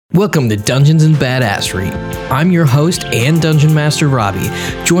Welcome to Dungeons and Badassery. I'm your host and Dungeon Master Robbie.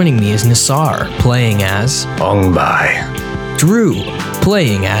 Joining me is Nassar, playing as Ongbai. Drew,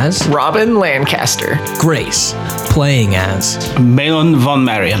 playing as Robin Lancaster. Grace, playing as Malin von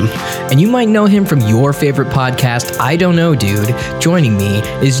Marion. And you might know him from your favorite podcast, I Don't Know Dude. Joining me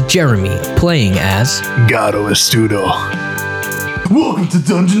is Jeremy, playing as Gato Estudo. Welcome to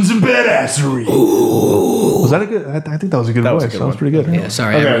Dungeons and Badassery. Was that a good? I think that was a good voice. That was pretty good. Yeah,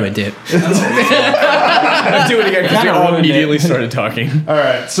 sorry, I ruined it. Do it again because we all immediately started talking. All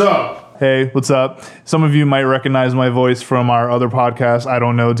right, so hey, what's up? Some of you might recognize my voice from our other podcast, I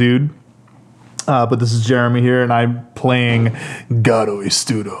Don't Know Dude. But this is Jeremy here, and I'm playing Gato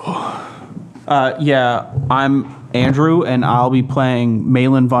Estudo. Yeah, I'm Andrew, and I'll be playing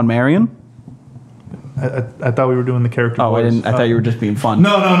Malin von Marion. I thought we were doing the character voice. I didn't. I thought you were just being fun.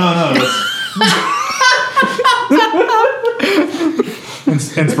 No.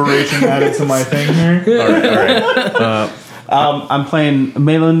 Inspiration added to my thing here. All right. I'm playing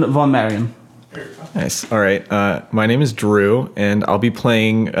Malin von Marion. Nice. All right. My name is Drew, and I'll be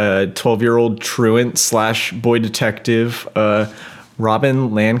playing 12-year-old truant / boy detective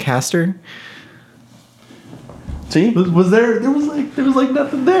Robin Lancaster. See? Was there was like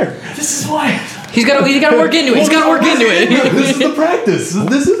nothing there. This is why. He's got to work into it. He's got to work into it. This is the practice.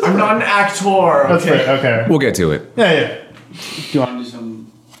 This is. I'm not an actor. That's right. Okay. We'll get to it. Yeah. Do you want to do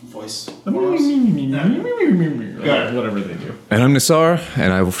some voice? Whatever they do. And I'm Nassar,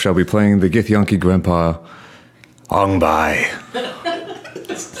 and I shall be playing the Githyanki Grandpa, Ongbai.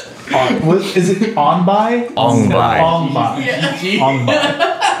 Is it on by? Ongbai.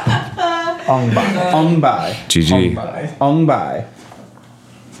 Ongbai. GG. Ongbai.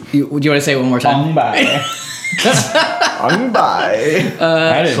 Do you want to say it one more time? Ongbai. Ongbai.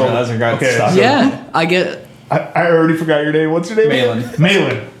 I didn't know that was a great stuff. Yeah, I get. I already forgot your name. What's your name?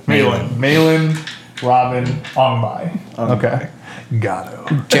 Malin. Malin. Robin. Ongbai. Okay. Gato.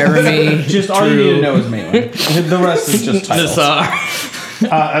 Jeremy. Just all you need to know is Malin. The rest is just titles. Nassar.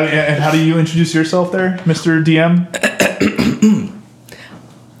 And how do you introduce yourself there, Mr. DM?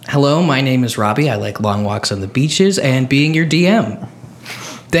 Hello, my name is Robbie. I like long walks on the beaches and being your DM.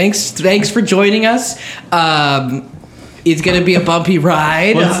 Thanks for joining us. It's gonna be a bumpy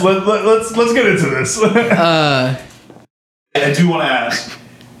ride. Let's get into this. I do want to ask,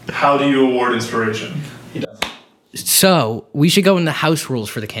 how do you award inspiration? So we should go into house rules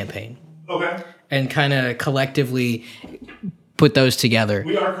for the campaign Okay. and kind of collectively put those together.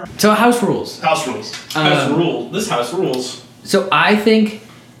 We are So house rules. house rules. This house rules. So I think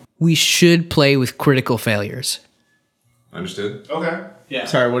we should play with critical failures. Understood. Okay. Yeah.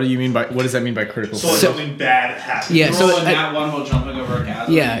 Sorry, what does that mean by critical? So something bad happens. Yeah. So that one while jumping over a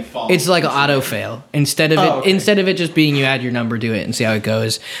chasm. yeah, it's like an auto fail. Instead of it just being you add your number to it and see how it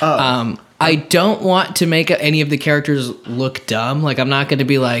goes. I don't want to make any of the characters look dumb. Like I'm not going to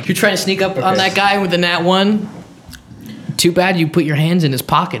be like you're trying to sneak up on that guy with the nat 1. Too bad you put your hands in his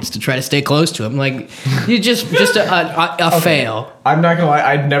pockets to try to stay close to him. Like you just a fail. I'm not gonna lie.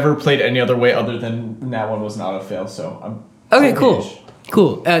 I'd never played any other way other than that one was an auto fail. So I'm Okay, cool.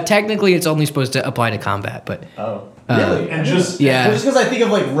 Technically, it's only supposed to apply to combat, but really? And just yeah. Well, just because I think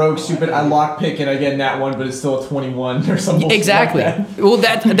of like rogue stupid, I lockpick and I get nat 1, but it's still a 21 or something. Exactly. Like that. Well,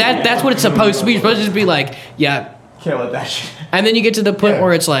 that's what it's supposed to be. You're supposed to just be like, yeah. Can't let that shit. And then you get to the point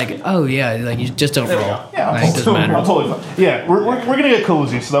where it's like, oh yeah, like you just don't roll. Yeah, Like, it doesn't matter. I'm totally fine. Yeah, we're gonna get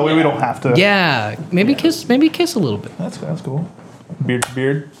cozy, so that way we don't have to. Yeah, maybe kiss a little bit. That's cool. Beard to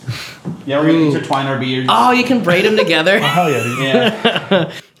beard. Yeah, we're going to intertwine our beards. Oh, you can braid them together. Hell yeah, dude.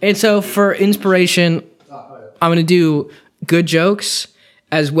 Yeah. And so for inspiration, I'm gonna do good jokes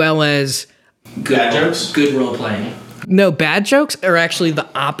as well as Bad jokes? Good role playing. No, bad jokes are actually the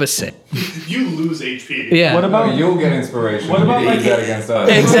opposite. You lose HP. Yeah. What about You'll get inspiration. What about, you like, use that against us.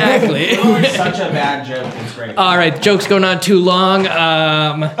 Exactly. such a bad joke? It's great. All right, joke's going on too long.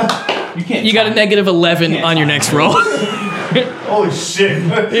 You can't. You got a negative 11 on your next roll. Holy shit.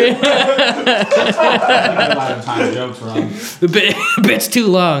 a lot of time jokes wrong. The bit's too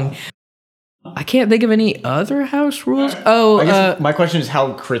long. I can't think of any other house rules. Oh, I guess my question is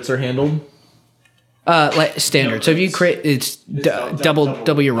how crits are handled. like standard. So if you crit, it's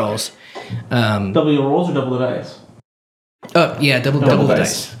double your rolls. Double your rolls or double the dice? Oh yeah, double the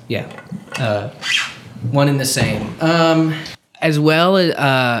dice. Yeah, one and the same. As well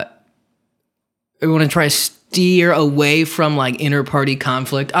as we want to try to steer away from like inter-party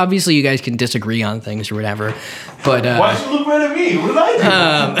conflict. Obviously, you guys can disagree on things or whatever, but Why'd you look right at me? What did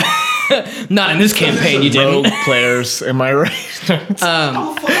I do? not in this campaign. You didn't. Rogue players, am I right?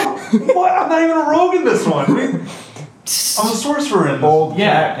 What? I'm not even a rogue in this one. I'm a sorcerer in this.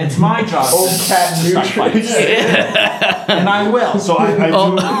 Yeah, it's my job. Old cat new tricks. And I will. So I do,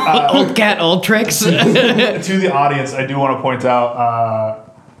 Old cat, old tricks. to the audience, I do want to point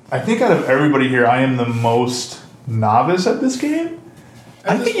out, I think out of everybody here, I am the most novice at this game.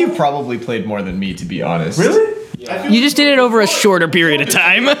 I think you probably played more than me, to be honest. Really? You just did it over a shorter period of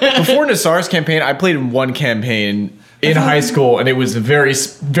time. Before Nassar's campaign, I played in one campaign in high school, and it was very,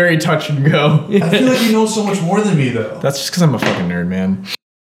 very touch and go. I feel like you know so much more than me, though. That's just because I'm a fucking nerd, man.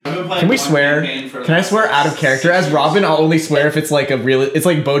 Can we swear? Can I swear out of character? As Robin, I'll only swear if it's like it's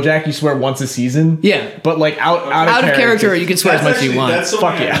like BoJack. You swear once a season. Yeah. But like out of character, you can swear as much as you want. That's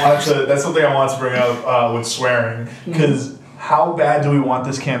something that's something I want to bring up with swearing, because how bad do we want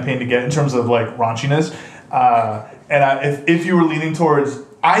this campaign to get in terms of like raunchiness? If you were leaning towards,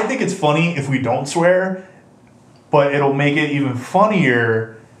 I think it's funny if we don't swear, but it'll make it even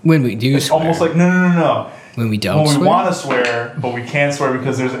funnier When we do it's swear. almost like no. When we don't When swear. we want to swear, but we can't swear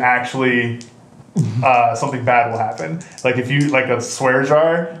because there's actually something bad will happen. Like if you like a swear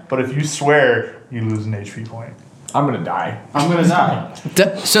jar, but if you swear, you lose an HP point. I'm gonna die. I'm gonna die.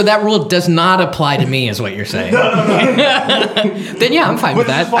 So that rule does not apply to me, is what you're saying. No. Then yeah, I'm fine with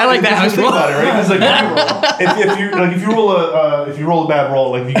that. I like that house rule. About it, right? Like if you roll a bad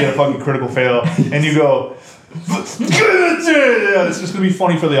roll, like if you get a fucking critical fail and you go, it's just gonna be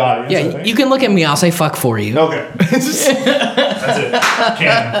funny for the audience. Yeah, you can look at me. I'll say fuck for you. Okay. That's it.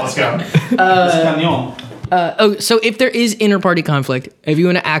 Canon. Let's go. So if there is inter-party conflict, if you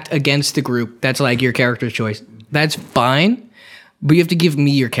want to act against the group, that's like your character's choice. That's fine, but you have to give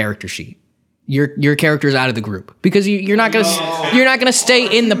me your character sheet. Your character's out of the group because you're not gonna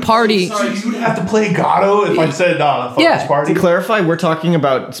stay in the party. So you'd have to play Gato if I said fuck this party. To clarify, we're talking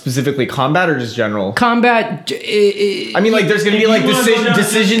about specifically combat or just general? Combat. I mean, like, there's gonna be like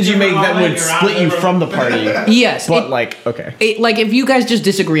decisions you make that would split you from the party. Yes, but okay. Like if you guys just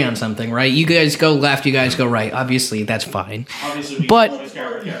disagree on something, right? You guys go left, you guys go right. Obviously, that's fine. But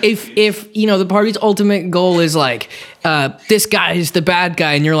if the party's ultimate goal is like this guy is the bad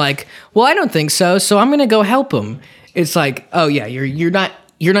guy, and you're like, well, I don't think so I'm gonna go help him. It's like, oh yeah, you're not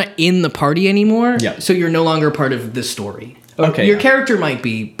in the party anymore. Yeah. So you're no longer part of the story. Okay. Your character might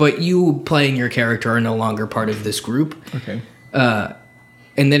be, but you playing your character are no longer part of this group. Okay.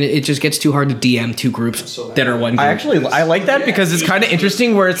 And then it just gets too hard to DM two groups that are one group. I like that because it's kind of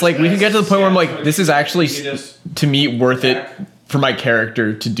interesting where it's like we can get to the point where I'm like, this is actually to me worth it for my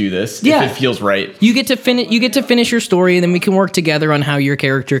character to do this if it feels right. You get to finish your story, and then we can work together on how your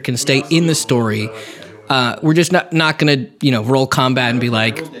character can stay in the story. We're just not gonna roll combat and be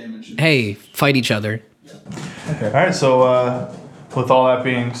like, hey, fight each other. Okay. All right. So with all that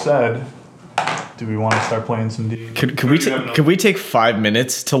being said, do we want to start playing some D? Could we take 5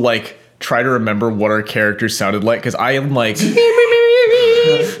 minutes to like try to remember what our characters sounded like? Because I am like. Do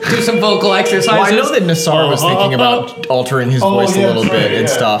some vocal exercises. Well, I know that Nassar was thinking about altering his voice a little bit and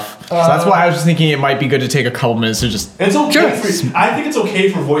stuff. So that's why I was just thinking it might be good to take a couple minutes to just. It's okay. I think it's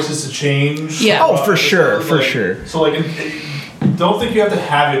okay for voices to change. Yeah. Oh, for sure. So like, don't think you have to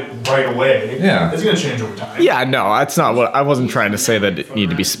have it right away. Yeah. It's gonna change over time. Yeah, no, that's not what I wasn't trying to say that it needed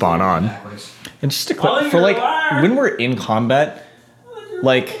to be spot on. And just to for like when we're in combat,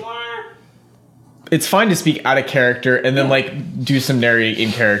 like. It's fine to speak out of character and then like do some narrating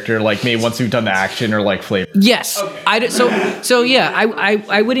in character, like maybe once we've done the action or like flavor. Yes. Okay. So yeah,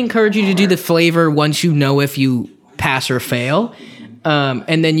 I would encourage you to do the flavor once you know if you pass or fail,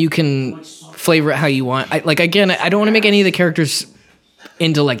 and then you can flavor it how you want. I don't want to make any of the characters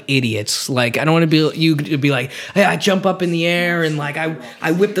into like idiots. Like I don't want to be like, hey, I jump up in the air and like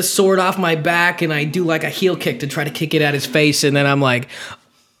I whip the sword off my back and I do like a heel kick to try to kick it at his face, and then I'm like,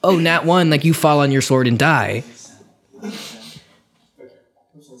 oh, nat 1, like you fall on your sword and die.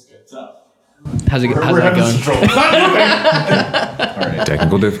 How's that going? All right.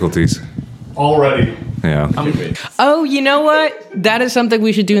 Technical difficulties. Already. Yeah. Oh, you know what? That is something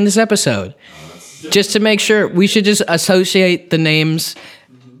we should do in this episode. Just to make sure, we should just associate the names,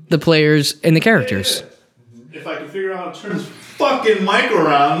 the players, and the characters. If I can figure out how to turn this fucking mic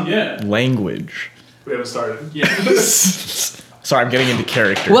around. Yeah. Language. We haven't started. Yeah. Sorry, I'm getting into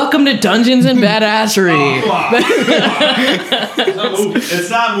character. Welcome to Dungeons and Badassery.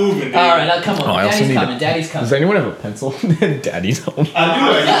 It's not moving. Dude. All right, come on. I also need Daddy's coming. Does anyone have a pencil? Daddy's home.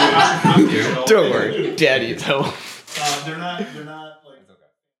 I do. Don't worry, Daddy's home. They're not like.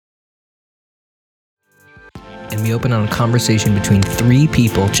 And we open on a conversation between 3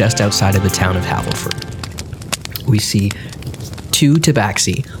 people just outside of the town of Havelford. We see 2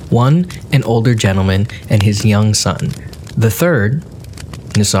 tabaxi, 1 an older gentleman and his young son. The third,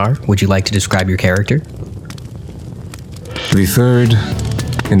 Nassar, would you like to describe your character? The third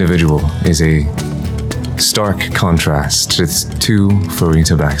individual is a stark contrast to furry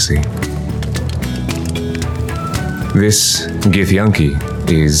tabaxi. This Githyanki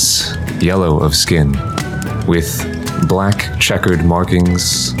is yellow of skin, with black checkered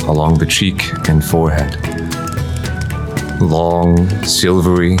markings along the cheek and forehead. Long,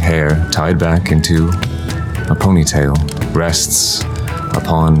 silvery hair tied back into a ponytail rests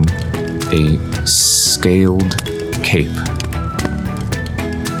upon a scaled cape,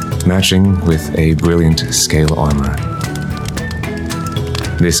 matching with a brilliant scale armor.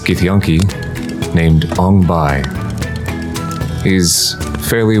 This Githyanki, named Ong Bai, is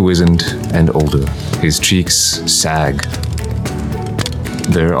fairly wizened and older. His cheeks sag.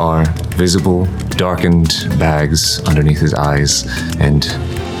 There are visible, darkened bags underneath his eyes, and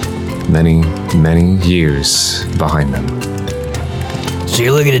many, many years behind them. So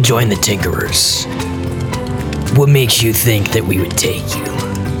you're looking to join the Tinkerers. What makes you think that we would take you?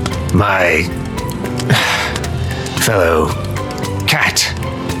 My fellow cat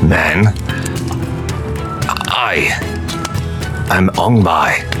man, I'm Ong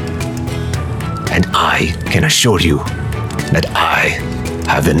Bai, and I can assure you that I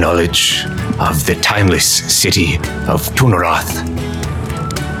have the knowledge of the timeless city of Tunorath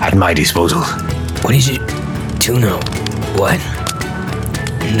at my disposal. What is it? Tuno? What?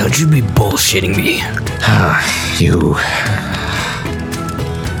 Don't you be bullshitting me. You...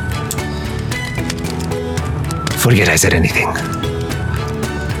 Forget I said anything.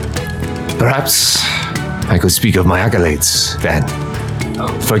 Perhaps I could speak of my accolades then.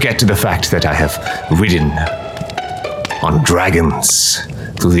 Forget the fact that I have ridden on dragons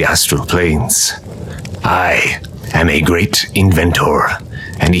through the astral planes. I am a great inventor,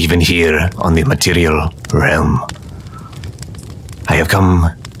 and even here on the material realm, I have come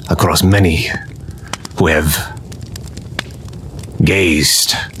across many who have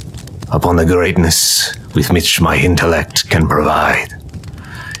gazed upon the greatness with which my intellect can provide.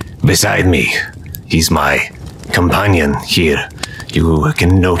 Beside me is my companion here. You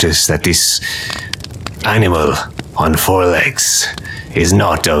can notice that this animal on 4 legs is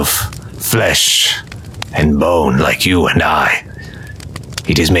not of flesh and bone like you and I.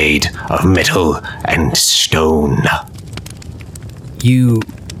 It is made of metal and stone. You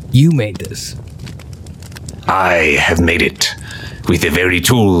made this. I have made it with the very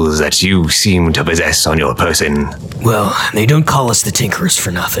tools that you seem to possess on your person. Well, they don't call us the Tinkerers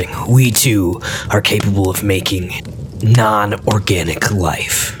for nothing. We, too, are capable of making non-organic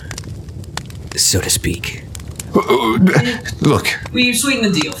life, so to speak. Look. Will you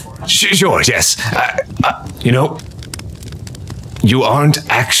sweeten the deal for us? Sure, yes. You aren't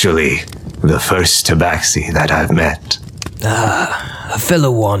actually the first tabaxi that I've met. A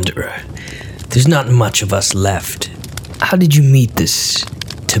fellow wanderer. There's not much of us left. How did you meet this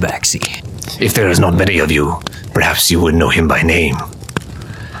tabaxi? If there is not many of you, perhaps you would know him by name.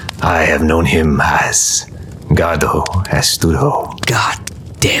 I have known him as Gado Esturo. God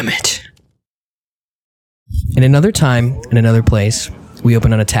damn it. In another time, in another place, we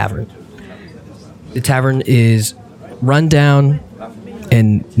open on a tavern. The tavern is run down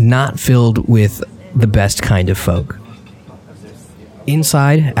and not filled with the best kind of folk.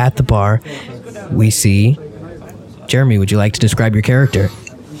 Inside, at the bar, we see... Jeremy, would you like to describe your character?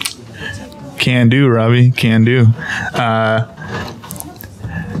 Can do, Robbie. Can do.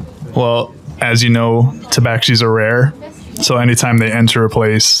 Well, as you know, tabaxis are rare. So anytime they enter a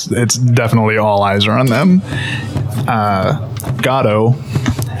place, it's definitely all eyes are on them. Gatto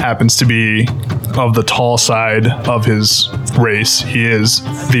happens to be of the tall side of his race. He is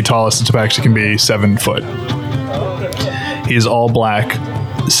the tallest a tabaxi can be, 7 foot. He is all black,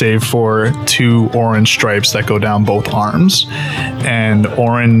 save for 2 orange stripes that go down both arms, and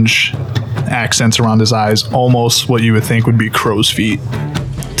orange accents around his eyes, almost what you would think would be crow's feet,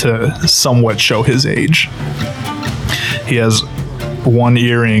 to somewhat show his age. He has 1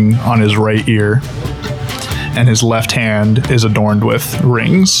 earring on his right ear, and his left hand is adorned with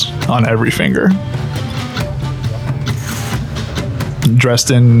rings on every finger.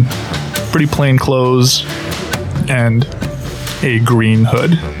 Dressed in pretty plain clothes and a green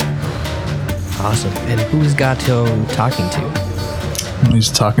hood. Awesome. And who's Gato talking to?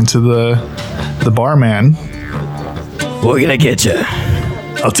 He's talking to the barman. What can I get you?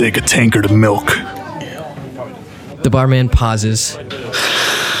 I'll take a tankard of milk. The barman pauses.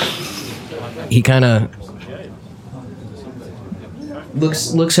 He kind of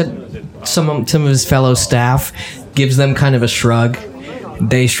looks at some of his fellow staff, gives them kind of a shrug.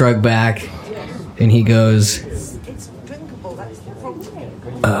 They shrug back, and he goes,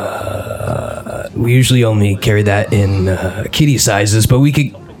 We usually only carry that in kitty sizes, but we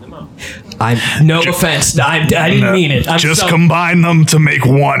could. No offense. I didn't mean it. Combine them to make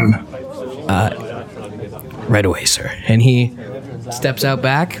one. Right away, sir. And he steps out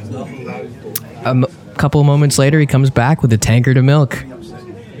back. A couple of moments later, he comes back with a tankard of milk.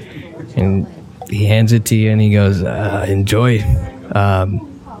 And he hands it to you and he goes, enjoy.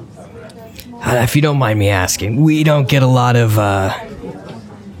 If you don't mind me asking, we don't get a lot of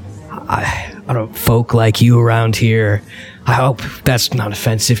folk like you around here. I hope that's not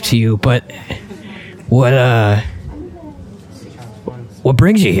offensive to you, but what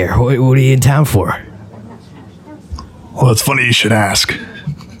brings you here? What are you in town for? Well, it's funny you should ask.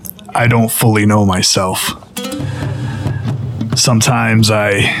 I don't fully know myself. Sometimes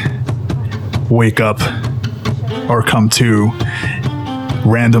I wake up or come to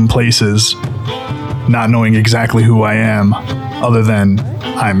random places not knowing exactly who I am other than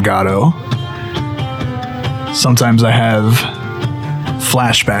I'm Gato. Sometimes I have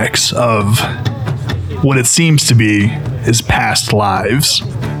flashbacks of what it seems to be his past lives.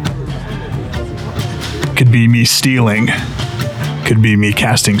 Could be me stealing, could be me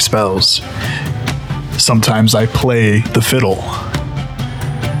casting spells. Sometimes I play the fiddle.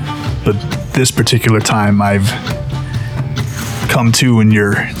 But this particular time I've come to in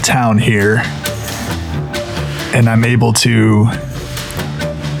your town here, and I'm able to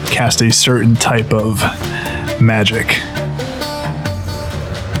cast a certain type of magic.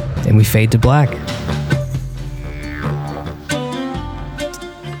 And we fade to black.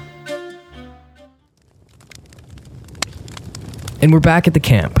 And we're back at the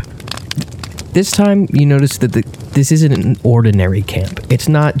camp. This time, you notice that this isn't an ordinary camp. It's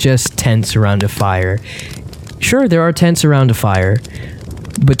not just tents around a fire. Sure, there are tents around a fire,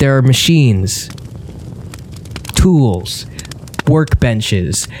 but there are machines, tools,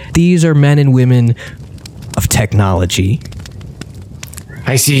 workbenches. These are men and women of technology.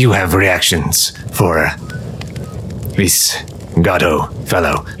 I see you have reactions for this Gato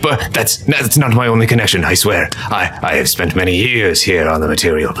fellow, but that's not my only connection, I swear. I have spent many years here on the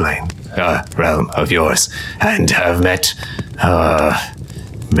material plane, realm of yours, and have met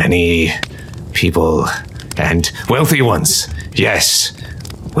many people and wealthy ones. Yes,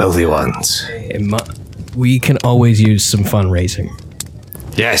 wealthy ones. We can always use some fundraising.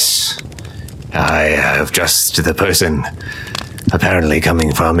 Yes, I have just the person apparently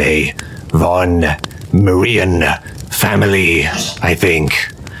coming from a Von Marian family, I think.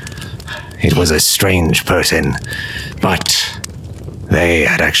 It was a strange person, but they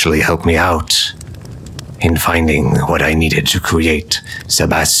had actually helped me out in finding what I needed to create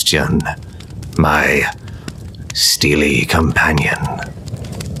Sebastian, my steely companion.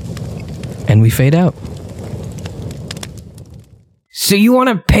 And we fade out. So you want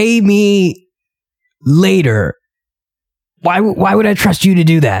to pay me later? Why would I trust you to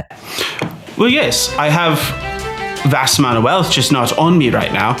do that? Well, yes, I have vast amount of wealth, just not on me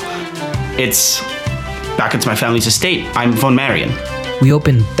right now. It's back into my family's estate. I'm Von Marion. We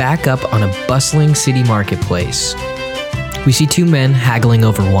open back up on a bustling city marketplace. We see two men haggling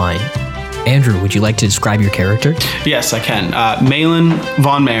over wine. Andrew, would you like to describe your character? Yes, I can. Malin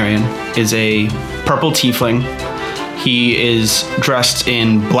Von Marion is a purple tiefling. He is dressed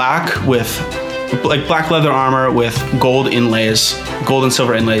in black with black leather armor with gold inlays, gold and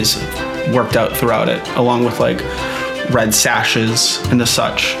silver inlays worked out throughout it, along with red sashes and the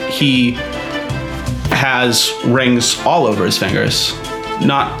such. He has rings all over his fingers,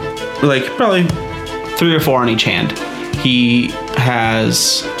 not probably 3 or 4 on each hand. He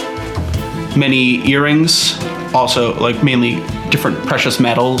has many earrings, also mainly different precious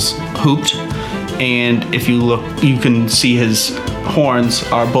metals hooped. And if you look, you can see his horns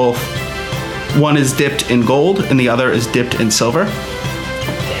are both, one is dipped in gold and the other is dipped in silver.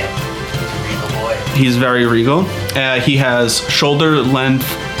 He's very regal. He has shoulder length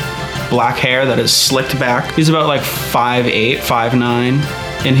black hair that is slicked back. He's about 5'8",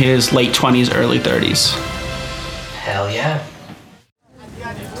 5'9", in his late 20s, early 30s. Hell yeah.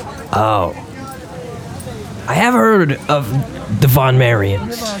 Oh. I have heard of the Von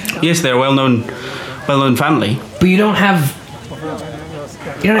Marions. Yes, they're a well-known family. But you don't have...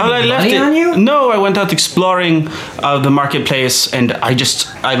 You don't have any money on you? No, I went out exploring the marketplace, and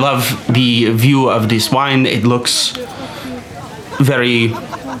I love the view of this wine. It looks very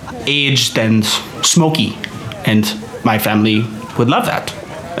aged and smoky, and my family would love that.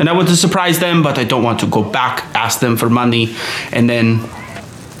 And I want to surprise them, but I don't want to go back, ask them for money, and then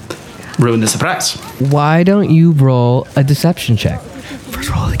ruin the surprise. Why don't you roll a deception check? First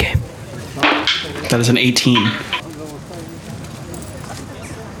roll of the game. That is an 18.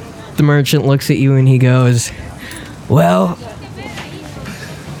 The merchant looks at you and he goes, well,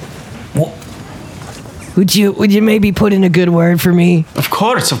 would you maybe put in a good word for me? Of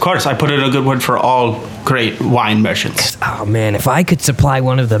course. I put in a good word for all great wine merchants. Oh man, if I could supply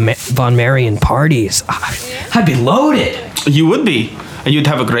one of the Von Marion parties, I'd be loaded. You would be, and you'd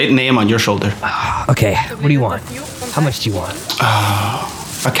have a great name on your shoulder. Okay, what do you want? How much do you want?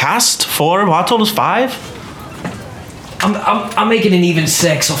 A cast? 4 bottles? 5? I'm making an even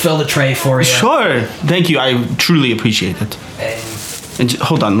 6. I'll fill the tray for you. Sure. Thank you. I truly appreciate it. And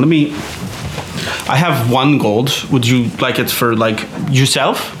hold on, I have 1 gold. Would you like it for,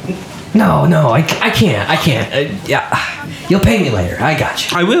 yourself? No, I can't. Yeah, you'll pay me later. I got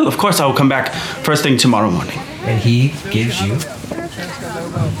you. I will. Of course, I will come back first thing tomorrow morning. And he gives you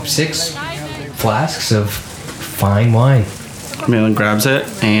 6 flasks of fine wine. Malin grabs it,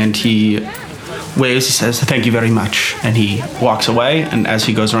 and he waves. He says, thank you very much. And he walks away, and as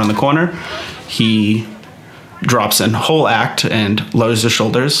he goes around the corner, he drops in whole act and lowers his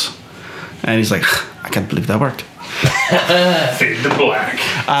shoulders. And he's like, I can't believe that worked. Fade to black.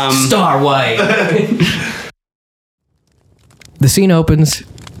 Star white. The scene opens,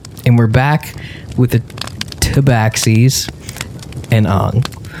 and we're back with the Tabaxis and Ang.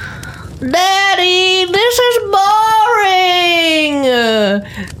 Daddy, this is boring!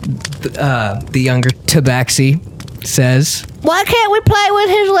 The younger Tabaxi says, why can't we play with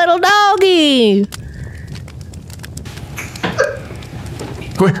his little doggy?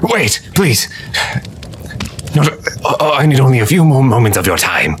 Wait, please. I need only a few more moments of your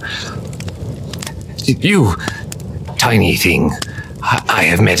time. You, tiny thing, I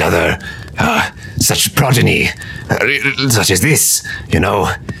have met other, such progeny, such as this,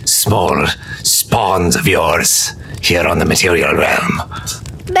 small spawns of yours here on the material realm.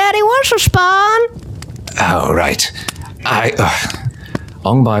 Daddy, what's a spawn? Oh, right.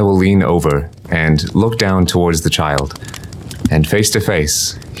 Ongbai will lean over and look down towards the child, and face to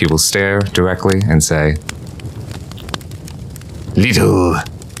face, he will stare directly and say, Little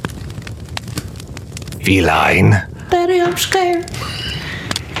feline. Daddy, I'm scared.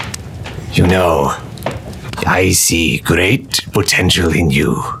 I see great potential in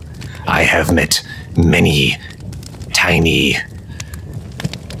you. I have met many tiny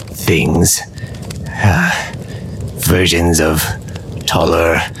things, versions of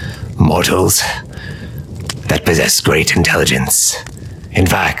taller mortals that possess great intelligence. In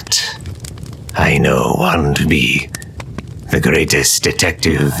fact, I know one to be the greatest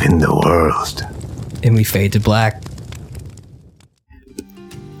detective in the world. And we fade to black.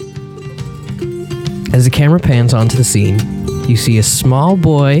 As the camera pans onto the scene, you see a small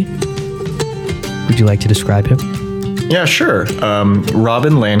boy. Would you like to describe him? Yeah, sure.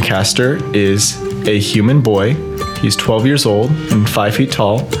 Robin Lancaster is a human boy. He's 12 years old and 5 feet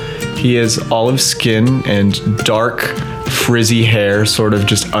tall. He has olive skin and dark, frizzy hair, sort of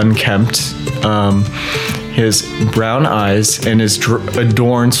just unkempt. His brown eyes and is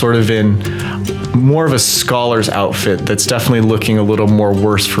adorned sort of in more of a scholar's outfit that's definitely looking a little more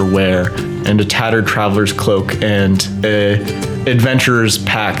worse for wear, and a tattered traveler's cloak and a adventurer's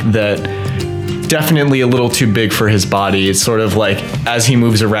pack that definitely a little too big for his body. It's sort of like as he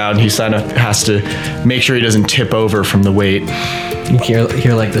moves around, he kind of has to make sure he doesn't tip over from the weight. You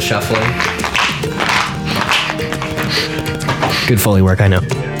hear like the shuffling. Good Foley work, I know.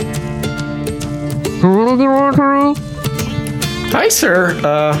 Hi, sir.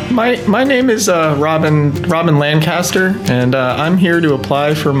 My name is Robin Lancaster, and I'm here to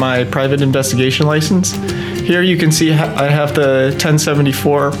apply for my private investigation license. Here you can see I have the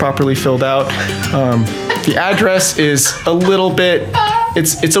 1074 properly filled out. The address is a little bit.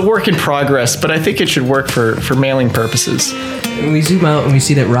 It's a work in progress, but I think it should work for mailing purposes. And we zoom out and we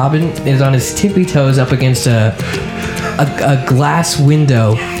see that Robin is on his tippy toes up against a glass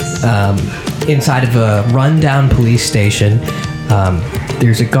window inside of a rundown police station.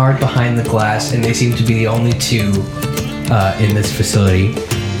 There's a guard behind the glass, and they seem to be the only two in this facility.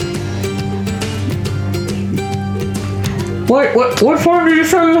 What form did you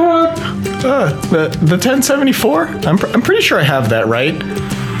say you had? The 1074. I'm pretty sure I have that right.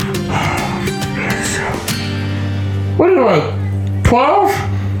 What are you, like 12?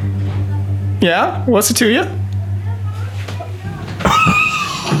 Yeah. What's it to you?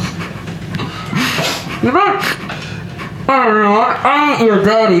 You're not. I don't know. I ain't your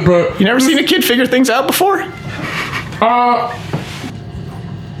daddy, but You never seen a kid figure things out before? I'm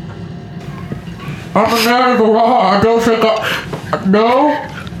a man of the law. I don't think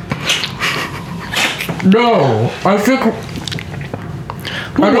No, I think.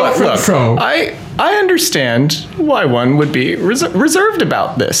 I understand why one would be reserved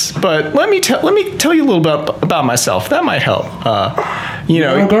about this, but let me tell you a little bit about myself. That might help. Like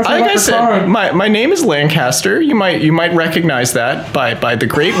I said, my name is Lancaster. You might recognize that by the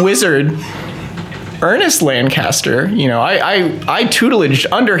great wizard Ernest Lancaster. I tutelaged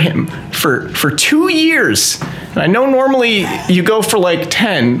under him for 2 years, and I know normally you go for like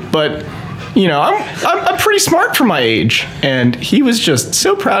 10, but I'm pretty smart for my age, and he was just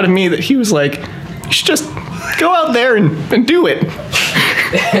so proud of me that he was like, you should just go out there and do it.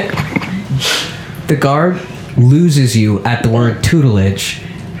 The guard loses you at the word tutelage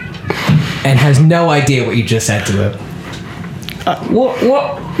and has no idea what you just said to him. What?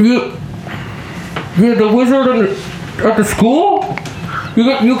 You're the wizard at the school?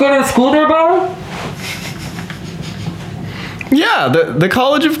 You go to school nearby? Yeah, the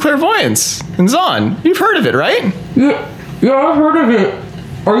College of Clairvoyance in Zon. You've heard of it, right? Yeah, I've heard of it.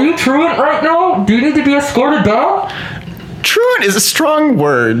 Are you truant right now? Do you need to be escorted down? Truant is a strong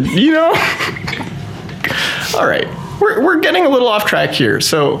word, All right, we're getting a little off track here.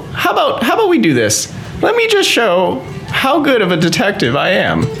 So how about we do this? Let me just show how good of a detective I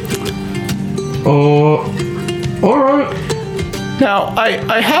am. All right. Now,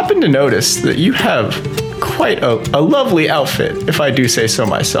 I happen to notice that you have quite a lovely outfit, if I do say so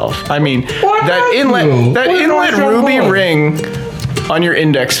myself. I mean, that inlet ruby ring on your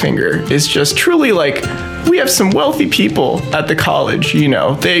index finger is just truly like, we have some wealthy people at the college,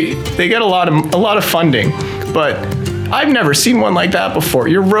 They get a lot of funding, but I've never seen one like that before.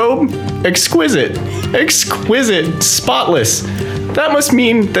 Your robe, exquisite, spotless. That must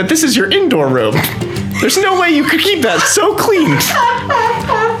mean that this is your indoor robe. There's no way you could keep that so clean.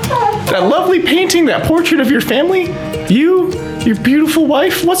 That lovely painting, that portrait of your family, your beautiful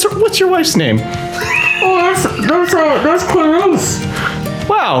wife. What's your wife's name? Oh, that's Clarice.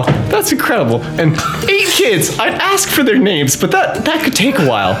 Wow, that's incredible. And 8 kids. I'd ask for their names, but that could take a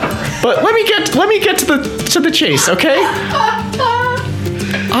while. But let me get to the chase, okay?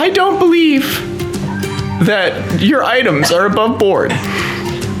 I don't believe that your items are above board.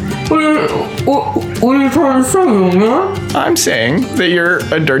 What are you trying to say, man? I'm saying that you're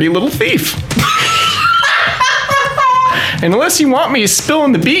a dirty little thief. And unless you want me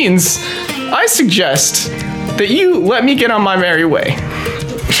spilling the beans, I suggest that you let me get on my merry way.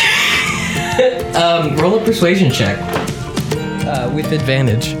 Roll a persuasion check. With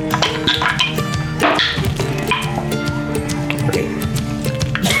advantage.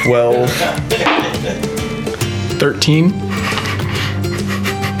 12. 13.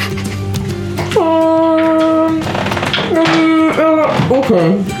 Okay.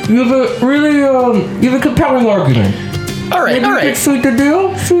 You have a compelling argument. All right. Sweeten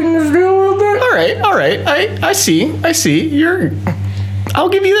this deal a little bit. All right. I see. I'll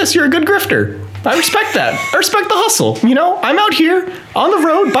give you this. You're a good grifter. I respect that. I respect the hustle. I'm out here on the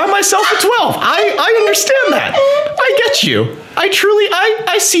road by myself at 12. I understand that. I get you.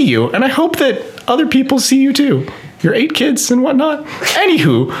 I see you, and I hope that other people see you too. Your 8 kids and whatnot.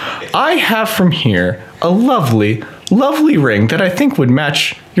 Anywho, I have from here a lovely ring that I think would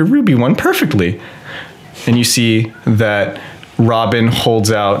match your ruby one perfectly. And you see that Robin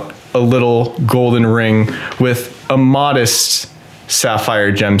holds out a little golden ring with a modest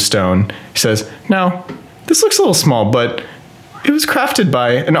sapphire gemstone. He says, now, this looks a little small, but it was crafted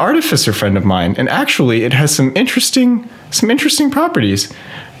by an artificer friend of mine, and actually it has some interesting properties.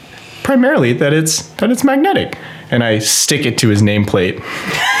 Primarily that it's magnetic. And I stick it to his nameplate.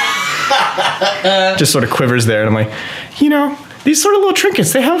 Just sort of quivers there, and I'm like, these sort of little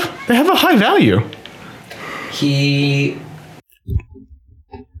trinkets, they have a high value.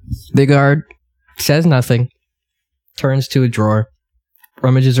 The guard says nothing, turns to a drawer,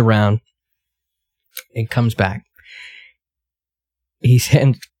 rummages around, and comes back. He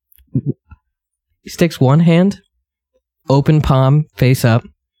sticks one hand, open palm, face up,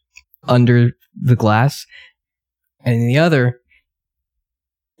 under the glass, and in the other,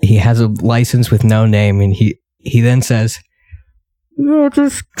 he has a license with no name, and he then says, "Yeah,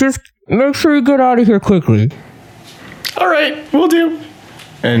 just make sure you get out of here quickly." All right, we'll do.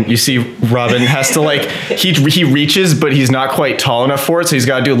 And you see Robin has to he reaches, but he's not quite tall enough for it, so he's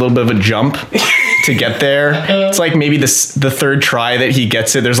got to do a little bit of a jump to get there. It's like maybe the third try that he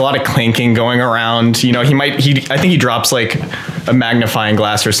gets it. There's a lot of clinking going around. I think he drops like a magnifying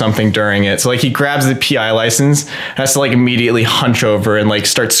glass or something during it. So he grabs the PI license, has to immediately hunch over and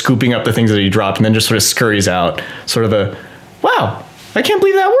start scooping up the things that he dropped, and then just sort of scurries out. Sort of wow, I can't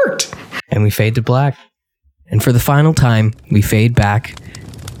believe that worked. And we fade to black. And for the final time, we fade back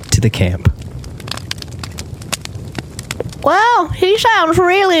to the camp. Well, he sounds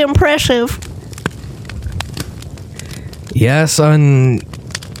really impressive. Yeah, son,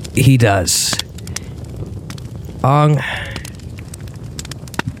 he does. Ong,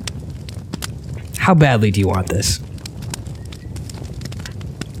 how badly do you want this?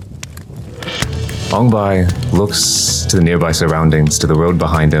 Ongbai looks to the nearby surroundings, to the road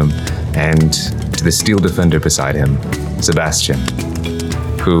behind him, and to the steel defender beside him, Sebastian,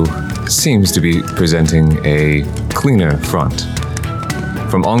 who seems to be presenting a cleaner front.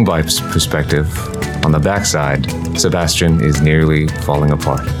 From Ongbai's perspective, on the backside, Sebastian is nearly falling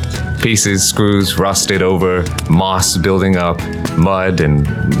apart. Pieces, screws rusted over, moss building up, mud and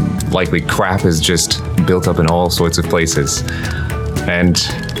likely crap is just built up in all sorts of places. And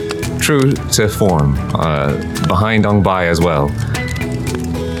true to form, behind Ongbai as well,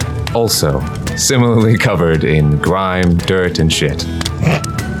 also similarly covered in grime, dirt, and shit,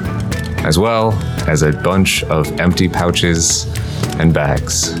 as well as a bunch of empty pouches and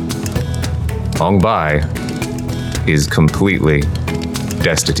bags. Ongbai is completely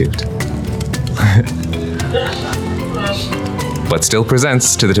destitute. But still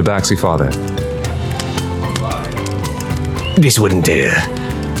presents to the Tabaxi father. This wouldn't,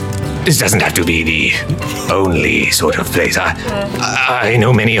 this doesn't have to be the only sort of place. I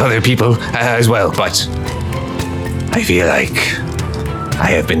know many other people as well, but I feel like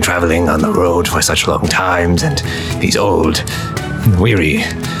I have been traveling on the road for such long times, and these old, weary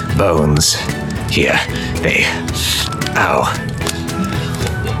bones here,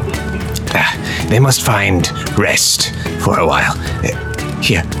 they must find rest for a while.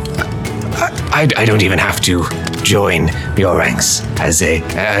 Here, I don't even have to join your ranks as a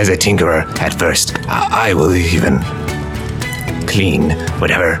tinkerer at first. I will even clean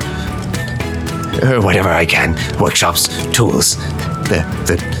whatever I can. Workshops, tools, the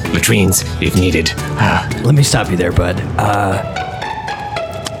latrines if needed. Let me stop you there, bud.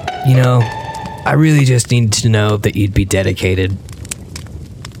 I really just need to know that you'd be dedicated.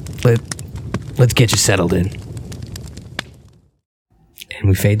 Let's get you settled in. And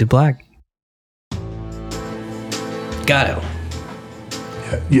we fade to black. Gato.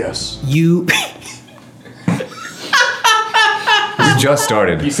 Yes. You. We just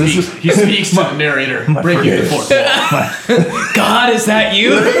started. He speaks to the narrator, breaking the fourth wall. God, is that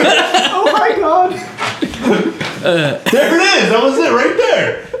you? Oh my god. There it is. That was it right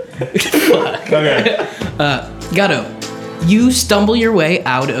there. Okay. Gato, you stumble your way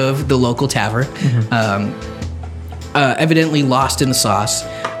out of the local tavern, evidently lost in the sauce.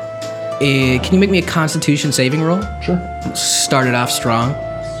 Can you make me a Constitution saving roll? Sure. Started off strong.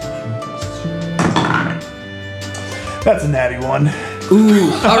 That's a natty one.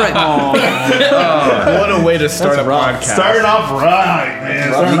 Ooh, all right. What a way to start a podcast. Starting off right, man.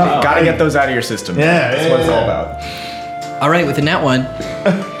 Gotta get those out of your system. That's what it's all about. All right, with the nat one,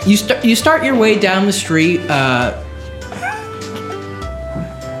 you start your way down the street,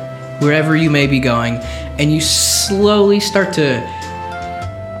 wherever you may be going, and you slowly start to.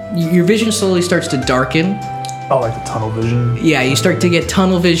 Your vision slowly starts to darken. Oh, like the tunnel vision. Yeah, you start to get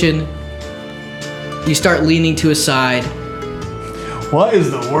tunnel vision. You start leaning to a side. Why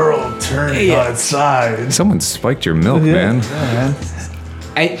is the world turning on its side? Someone spiked your milk, man. Yeah, man.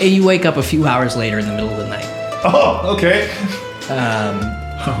 And you wake up a few hours later in the middle of the night. Oh, okay.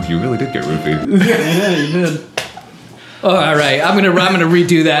 Oh, you really did get roofied. Yeah, you did. Oh, all right, I'm gonna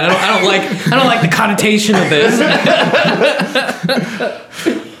redo that. I don't like the connotation of this.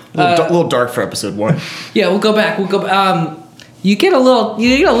 A little dark for episode 1. Yeah, we'll go back. You get a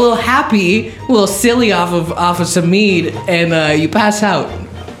little happy, a little silly off of some mead, and you pass out.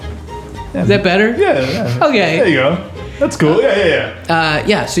 Is that better? Yeah. Okay. There you go. That's cool.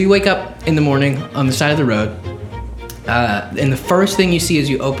 Yeah. So you wake up in the morning on the side of the road, and the first thing you see as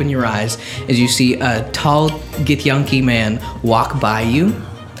you open your eyes is you see a tall Githyanki man walk by you.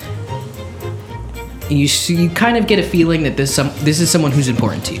 And you kind of get a feeling that this is someone who's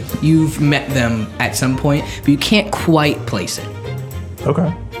important to you. You've met them at some point, but you can't quite place it.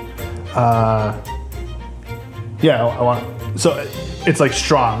 Okay. Yeah, I want. So it's like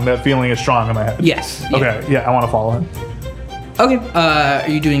strong. That feeling is strong in my head. Yes. Yeah. Okay. Yeah, I want to follow him. Okay. Are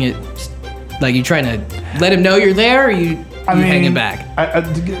you doing it like you trying to let him know you're there, or are you hanging back? I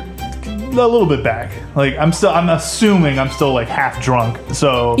a little bit back. Like I'm assuming I'm still like half drunk.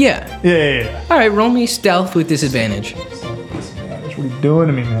 So Yeah. Yeah. All right. Roll me stealth with disadvantage. What are you doing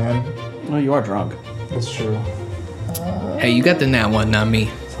to me, man? Well, you are drunk. That's true. Hey, you got the nat one, not me.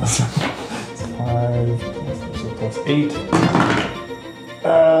 5 plus 8.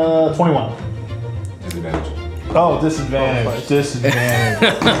 21. Disadvantage. Oh, disadvantage. Disadvantage.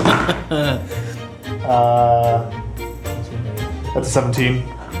 That's a 17.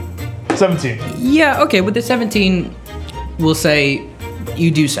 17. Yeah, okay, with the 17, we'll say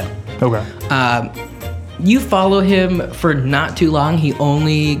you do so. Okay. You follow him for not too long. He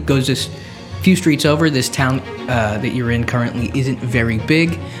only goes a few streets over. This town that you're in currently isn't very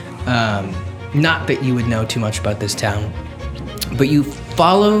big. Not that you would know too much about this town. But you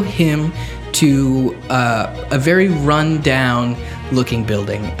follow him to a very run-down looking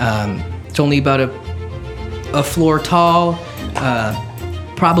building. It's only about a floor tall,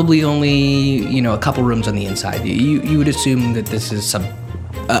 probably only a couple rooms on the inside. You would assume that this is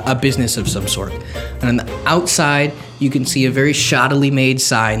a business of some sort. And on the outside, you can see a very shoddily made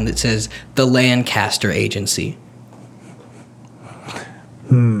sign that says the Lancaster Agency.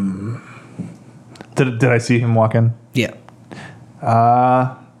 Did I see him walk in? Yeah.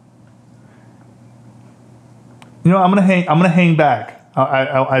 I'm gonna hang back.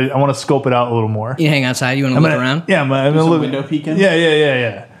 I want to scope it out a little more. You hang outside. You want to look around? Yeah, I'm gonna look. Window peeking.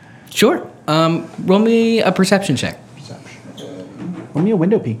 Yeah. Sure. Roll me a perception check. Roll me a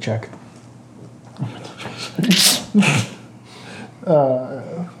window peek check.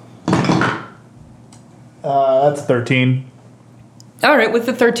 That's 13. All right. With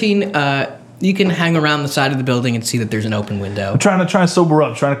the 13, you can hang around the side of the building and see that there's an open window. I'm trying to sober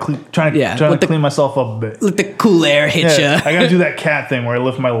up, trying to clean myself up a bit. Let the cool air hit you. I gotta do that cat thing where I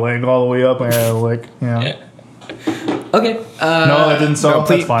lift my leg all the way up and I gotta Okay. no, that didn't sound.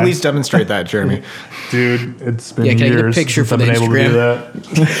 That's fine. Please demonstrate that, Jeremy. Dude, it's been can I get a years picture since for I've the been able to do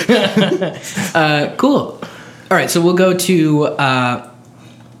that. Cool. All right. So we'll go to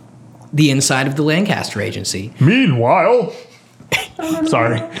the inside of the Lancaster Agency. Meanwhile,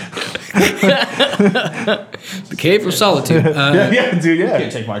 sorry. The Cave of Solitude. Dude. Yeah.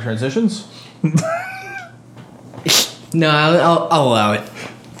 Can't take my transitions. No, I'll allow it.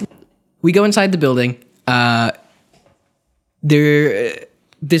 We go inside the building.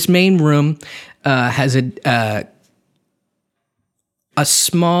 This main room has a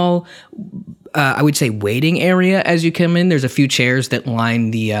small, I would say, waiting area as you come in. There's a few chairs that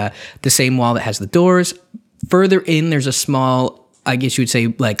line the same wall that has the doors. Further in, there's a small, I guess you would say,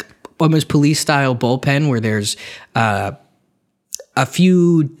 like almost police-style bullpen where there's a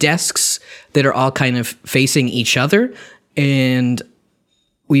few desks that are all kind of facing each other, and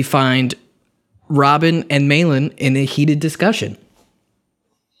we find Robin and Malin in a heated discussion.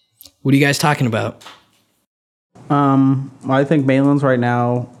 What are you guys talking about? I think Malin's right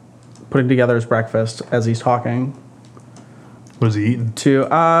now putting together his breakfast as he's talking. What is he eating?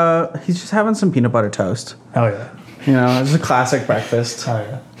 He's just having some peanut butter toast. Hell yeah. It's a classic breakfast. Hell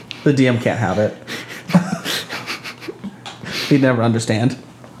yeah. The DM can't have it. He'd never understand.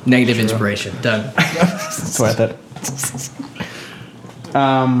 Negative inspiration. Done. It's worth it.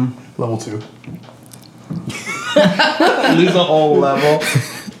 Level 2. Lose a whole level.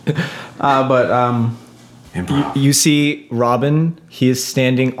 You see Robin, he is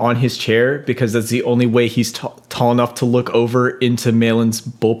standing on his chair because that's the only way he's tall enough to look over into Malin's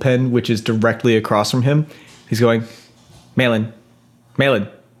bullpen, which is directly across from him. He's going, Malin.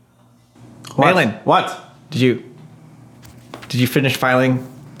 What? Did you finish filing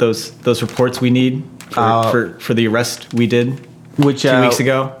those reports we need for the arrest we did Which 2 weeks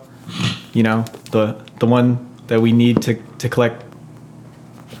ago? The one that we need to collect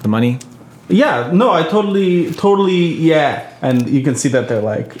the money. Yeah, no, I totally, yeah. And you can see that they're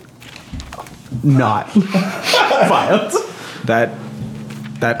like not filed. That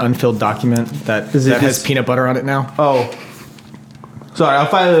unfilled document that has peanut butter on it now. Oh, sorry, I'll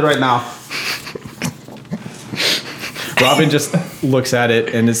file it right now. Robin just looks at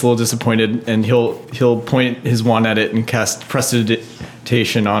it and is a little disappointed, and he'll point his wand at it and cast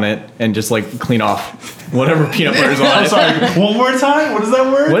prestidigitation on it and just like clean off whatever peanut butter's on it. I'm sorry. One more time. What is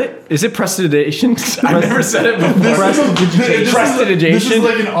that word? What is it? Prestidigitation? I've never said it before. Prestidigitation. This is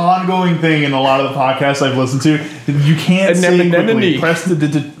like an ongoing thing in a lot of the podcasts I've listened to. You can't say quickly.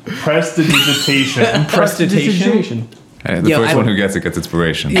 Prestidigitation. Prestidigitation. And the first one who gets it gets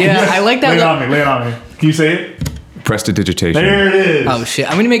inspiration. Yeah, I like that. Lay it on me. Can you say it? Prestidigitation. There it is. Oh shit!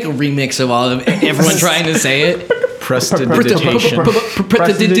 I'm gonna make a remix of all of everyone trying to say it. Prestidigitation.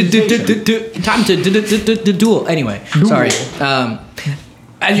 Time to duel. Anyway, sorry.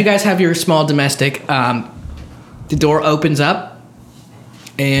 As you guys have your small domestic, the door opens up,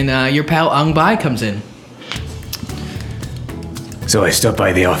 and your pal Ung Bai comes in. So I stopped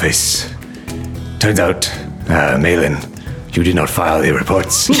by the office. Turns out, Malin, you did not file the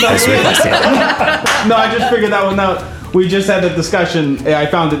reports as requested. No, I just figured that one out. We just had a discussion. I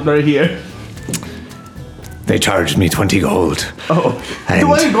found it right here. They charged me 20 gold. Oh, And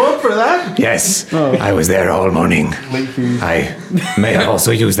 20 gold for that? yes, I was there all morning. Late fees. I may have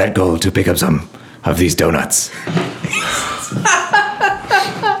also used that gold to pick up some of these donuts.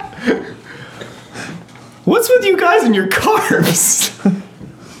 What's with you guys and your carbs?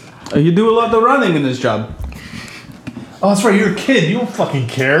 You do a lot of running in this job. Oh, that's right. You're a kid. You don't fucking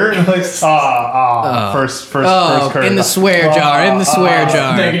care. Like, first curve. in the swear jar. In the swear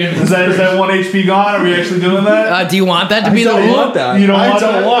jar. Is that 1 HP gone? Are we actually doing that? Do you want that to be the don't rule? want that. You don't I want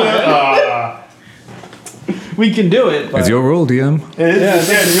don't that? want We can do it. It's your rule, DM. It is.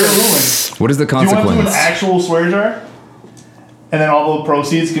 Yeah, you're ruling. What is the Do you want to do an consequence? actual swear jar? And then all the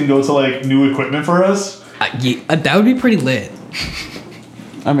proceeds can go to like new equipment for us? That would be pretty lit.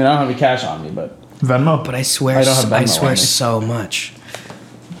 I mean, I don't have any cash on me, but Venmo. But I swear, I don't have I Venmo swear on me. so much.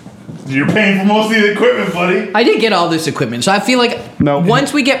 You're paying for most of the equipment, buddy. I did get all this equipment, so I feel like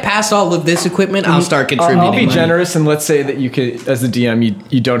once we get past all of this equipment, I'll start contributing. I'll be money. generous and let's say that you could, as the DM,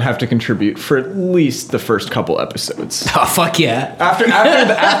 you don't have to contribute for at least the first couple episodes. Oh fuck yeah! After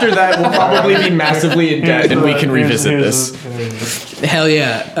that, we'll probably be massively in debt, and we can revisit this. Hell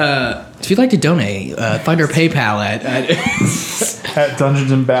yeah! If you'd like to donate, find our PayPal at At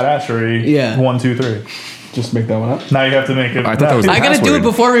Dungeons and Badassery. Yeah. 1, 2, 3. just make that one up. Now you have to make it. I thought that was I gotta do it Password.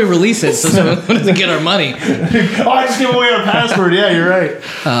 before we release it, so someone doesn't get our money. Oh, I just gave away our password. Yeah, you're right.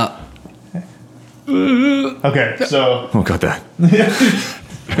 Okay, so Oh, got that.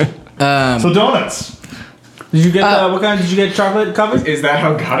 so donuts. Did you get what kind? Did you get chocolate covered? Is that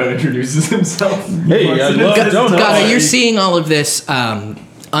how Gato introduces himself? Hey, I love donuts. Gato, you're seeing all of this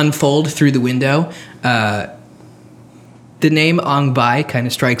unfold through the window. The name Ong Bai kind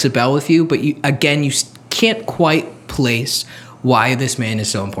of strikes a bell with you, but you can't quite place why this man is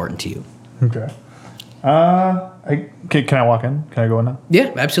so important to you. Okay. Can I walk in? Can I go in now?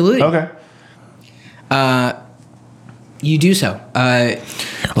 Yeah, absolutely. Okay. You do so.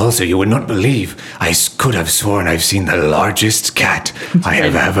 Also, you would not believe, could have sworn I've seen the largest cat I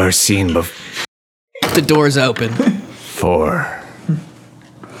have ever seen before. The door's open.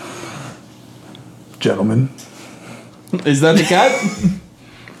 Gentlemen. Is that the cat?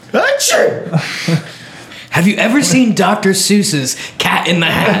 Have you ever seen Dr. Seuss's Cat in the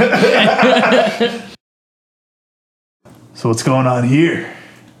Hat? So what's going on here?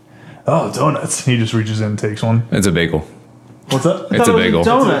 Oh, donuts. He just reaches in and takes one. It's a bagel. What's up? It's a bagel.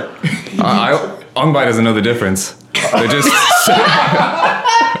 Donut. Ongbai doesn't know the difference. They're just.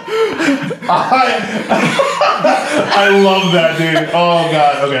 I love that, dude. Oh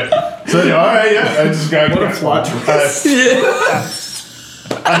god. Okay. So all right, yeah. I just got what a plot twist.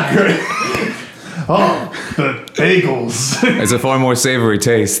 I'm great. Oh, the bagels. It's a far more savory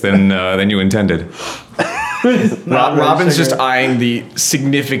taste than you intended. Robin's just eyeing the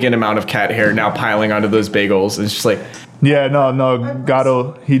significant amount of cat hair now piling onto those bagels. It's just like, Yeah, no.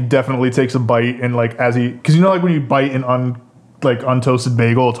 Gato, he definitely takes a bite and like because you know like when you bite an untoasted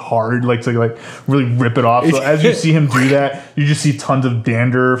bagel, it's hard like to like really rip it off. So as you see him do that, you just see tons of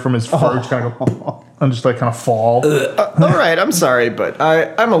dander from his fur just kind of go and just like kind of fall. all right, I'm sorry, but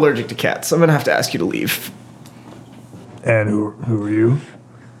I'm allergic to cats. So I'm gonna have to ask you to leave. And who are you?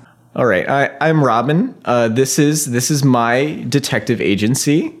 All right, I'm Robin. This is my detective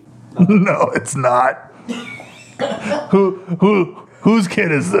agency. No, it's not. Whose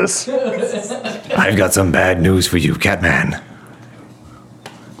kid is this? I've got some bad news for you, Catman.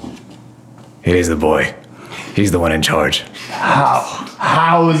 It is the boy. He's the one in charge.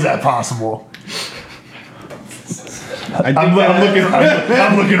 How is that possible? I'm looking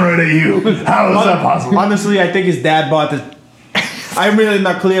right at you. How is that possible? Honestly, I think his dad bought this. I'm really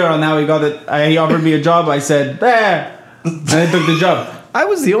not clear on how he got it. He offered me a job. I said, and I took the job. I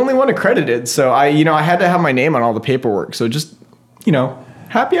was the only one accredited, so I had to have my name on all the paperwork. So just,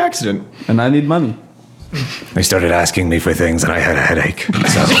 happy accident. And I need money. They started asking me for things and I had a headache.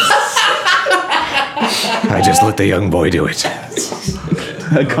 So I just let the young boy do it.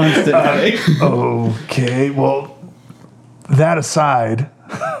 A constant headache. Okay, well, that aside,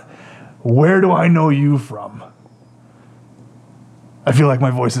 where do I know you from? I feel like my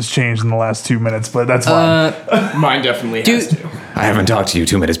voice has changed in the last 2 minutes, but that's fine. Mine definitely has to. I haven't talked to you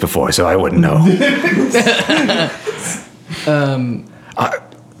 2 minutes before, so I wouldn't know. Do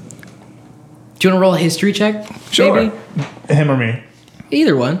you want to roll a history check? Sure. Maybe? Him or me?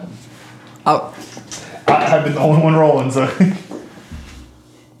 Either one. I've been the only one rolling, so.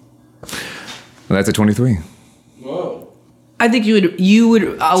 That's a 23. I think you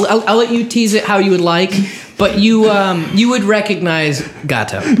would. I'll let you tease it how you would like, but you would recognize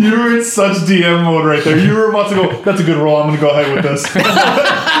Gato. You were in such DM mode right there. You were about to go, that's a good roll. I'm going to go ahead with this.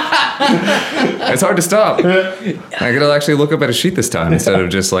 It's hard to stop. I gotta actually look up at a sheet this time instead of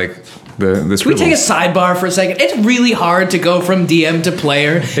just like the Can we scribbles. take a sidebar for a second? It's really hard to go from DM to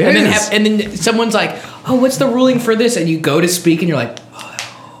player, and then someone's like, "Oh, what's the ruling for this?" And you go to speak, and you're like,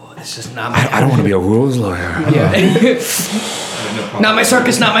 "Oh, this is not my." I don't want to be a rules lawyer. Not my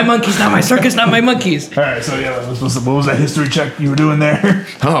circus, not my monkeys, not my circus, not my monkeys. All right, so yeah, what was that history check you were doing there?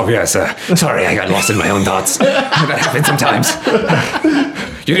 Oh, yes. Sorry, I got lost in my own thoughts. That happens sometimes.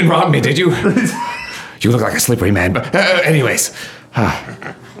 You didn't rob me, did you? You look like a slippery man, but anyways.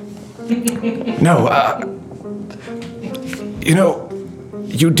 No, you know,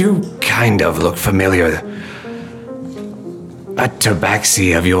 you do kind of look familiar. A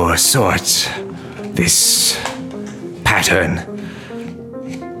tabaxi of your sort. This pattern.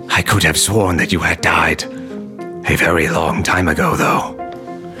 I could have sworn that you had died a very long time ago, though.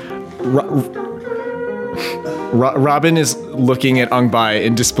 Robin is looking at Ungbai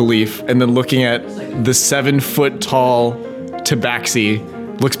in disbelief, and then looking at the 7-foot-tall tabaxi,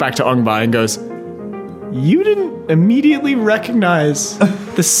 looks back to Ungbai and goes, "You didn't immediately recognize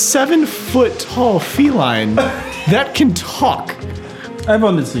the 7-foot-tall feline that can talk." I've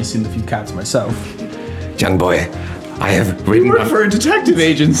honestly seen a few cats myself. Young boy, I have written... You work for a detective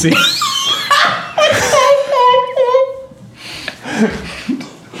agency.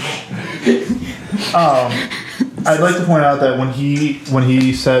 I'd like to point out that when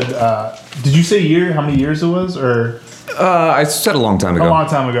he said, did you say year? How many years it was, or I said a long time ago. a long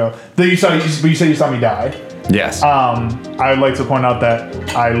time ago? That you said you saw me die. Yes. I'd like to point out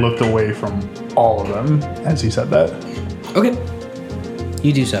that I looked away from all of them as he said that. Okay,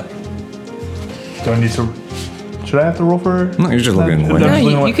 you do so. Do I need to? Should I have to roll for? No, you're just looking away.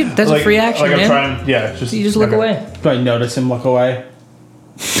 No, you could. That's a free action, like man. I'm trying. Yeah, just You just look okay. away. Do I notice him look away?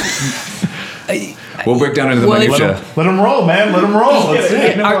 We'll break down into the Well, minutia. Let him roll, man. Let him roll. Let's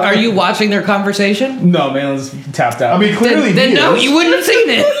see. Are you watching their conversation? No, man, I was tapped out. I mean, clearly Then he no, is. you wouldn't have seen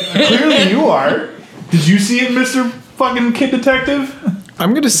it. Clearly you are. Did you see it, Mr. Fucking Kid Detective?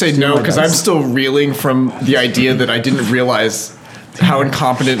 I'm gonna say no, because I'm still reeling from the idea that I didn't realize how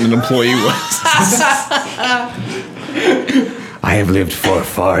incompetent an employee was. I have lived for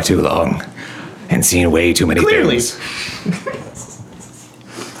far too long and seen way too many Clearly. things.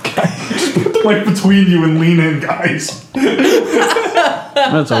 Like between you and lean in, guys.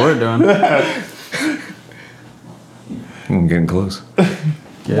 That's what we're doing. I'm getting close.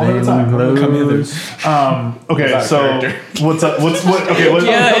 One at a time. Come hither. Okay, so what's up? What's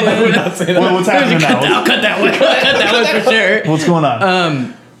happening now? I'll cut that one. I'll cut that one for sure. What's going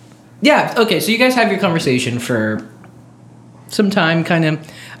on? Yeah. Okay. So you guys have your conversation for some time, kind of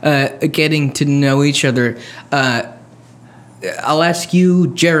getting to know each other. I'll ask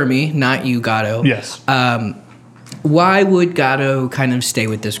you, Jeremy, not you, Gatto. Yes. Why would Gatto kind of stay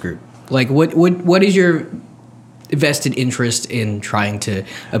with this group? Like, what is your vested interest in trying to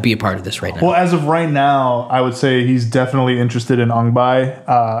be a part of this right now? Well, as of right now, I would say he's definitely interested in Ungbai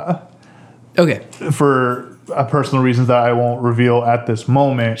Okay. for personal reasons that I won't reveal at this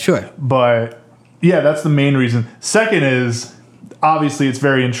moment. Sure. But yeah, that's the main reason. Second is, obviously, it's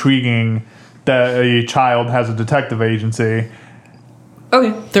very intriguing that a child has a detective agency.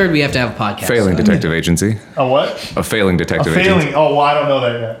 Okay. Third, we have to have a podcast. Failing detective agency. A what? A failing detective Failing. agency. Oh, well, I don't know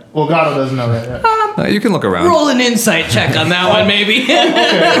that yet. Well, Gatto doesn't know that yet. You can look around. Roll an insight check on that one, maybe.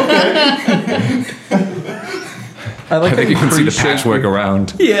 I think you can see the patchwork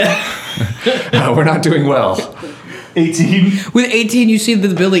around. Yeah. We're not doing well. 18. With 18, you see that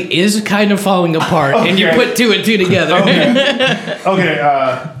the building is kind of falling apart, and you Okay. put two and two together. Okay.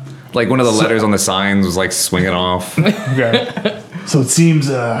 Like one of the letters on the signs was like swinging off. Okay. So it seems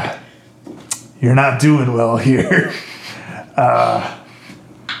you're not doing well here.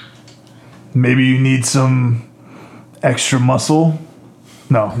 Maybe you need some extra muscle.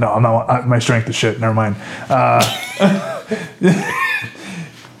 No, I'm not. My strength is shit. Never mind.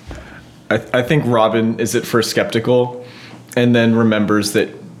 I think Robin is at first skeptical, and then remembers that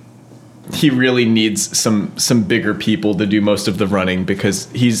he really needs some bigger people to do most of the running, because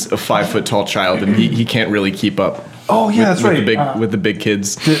he's a 5-foot-tall child and he can't really keep up. Oh yeah, that's right. With the big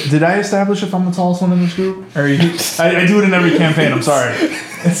kids. Did I establish if I'm the tallest one in this group? Or I do it in every campaign. I'm sorry.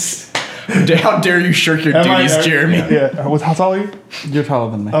 How dare you shirk your duties, Jeremy? Yeah. How tall are you? You're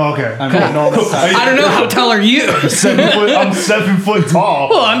taller than me. Oh, okay. I'm enormous. I don't know, how tall are you? 7 foot. I'm 7 foot tall.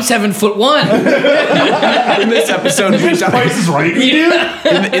 Well, I'm 7'1". In this episode, we Price is right,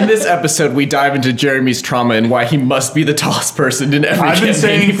 dude. in this episode, we dive into Jeremy's trauma and why he must be the tallest person in every I've been campaign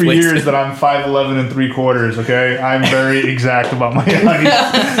saying he for plays years in. that I'm 5'11" and 3/4. Okay, I'm very exact about my height.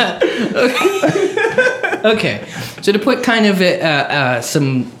 Okay, so to put kind of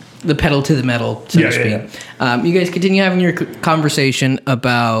some the pedal to the metal, so to speak. Yeah. You guys continue having your conversation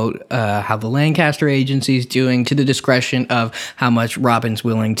about how the Lancaster agency is doing, to the discretion of how much Robin's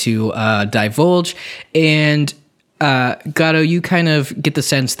willing to divulge. And Gatto, you kind of get the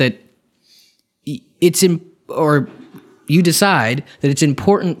sense that you decide that it's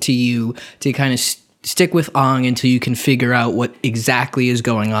important to you to kind of stick with Ong until you can figure out what exactly is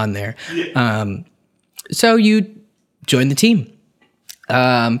going on there. So you join the team.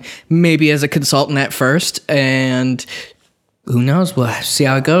 Maybe as a consultant at first, and who knows? We'll see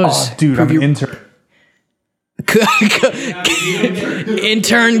how it goes. Oh, dude, I'm an intern.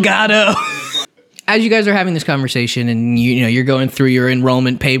 Intern Gatto. As you guys are having this conversation, and you're going through your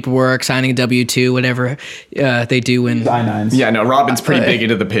enrollment paperwork, signing a W-2, whatever they do when I-9s. Yeah, no, Robin's pretty big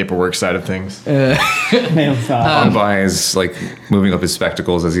into the paperwork side of things. Onbai is like moving up his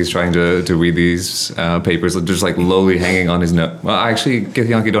spectacles as he's trying to read these papers, just like lowly hanging on his nose. Well, actually,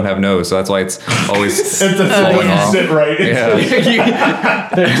 Githyanki don't have nose, so that's why it's always falling off. Sit right. Yeah.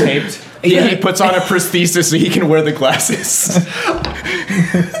 They're taped. Yeah, he puts on a prosthesis so he can wear the glasses.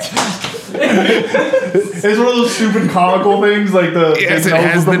 It's one of those stupid comical things, like the yes, it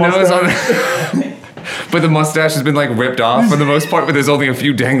has the nose on it. But the mustache has been like ripped off for the most part, but there's only a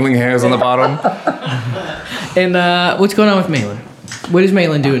few dangling hairs on the bottom. And what's going on with Malin? What is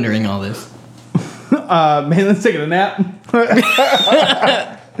Malin doing during all this? Malin's taking a nap.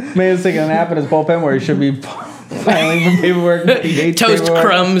 Malin's taking a nap in his bullpen where he should be filing for paperwork. Toast paperwork.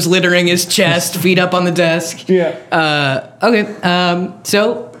 Crumbs littering his chest, feet up on the desk. Yeah. Okay.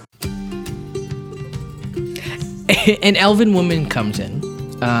 So an elven woman comes in.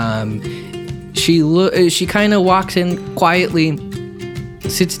 She kind of walks in quietly,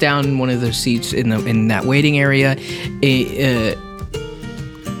 sits down in one of those seats in that waiting area,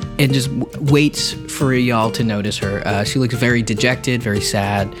 and just waits for y'all to notice her. She looks very dejected, very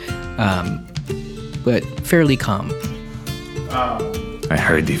sad, but fairly calm. I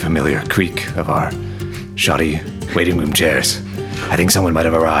heard the familiar creak of our shoddy waiting room chairs. I think someone might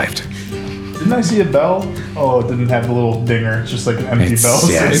have arrived. Didn't I see a bell? Oh, it didn't have the little dinger. It's just like an empty bell.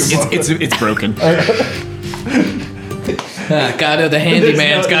 Yes. It's broken. Gatto, the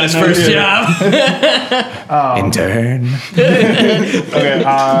handyman's got his first job. Intern. Okay.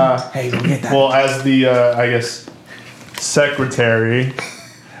 Hey, we'll get that. Well, as the I guess secretary,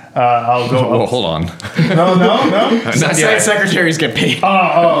 I'll go. Well, hold on. No. Not yet. Secretaries get paid.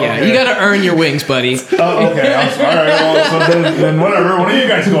 Yeah, you gotta earn your wings, buddy. Oh, okay. All right. Well, so then whatever. One of you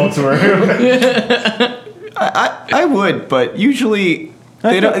guys go to her. I would, but usually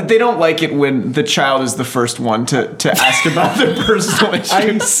they don't like it when the child is the first one to ask about their personal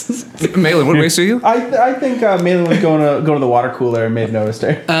issues. Malin, what race are you? I think Malin was going to the water cooler and may have noticed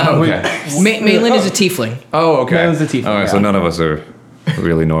her. Okay. Malin is a tiefling. Oh, okay. Malin's a tiefling. All right, so none of us are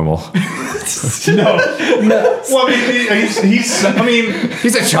really normal. No. Well, I mean,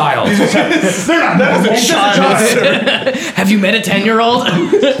 He's a child. they're not. That's a child. Have you met a 10-year-old?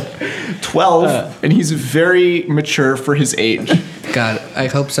 12, and he's very mature for his age. God, I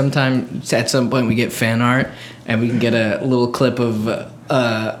hope at some point we get fan art and we can get a little clip of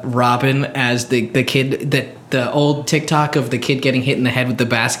Robin as the kid, the old TikTok of the kid getting hit in the head with the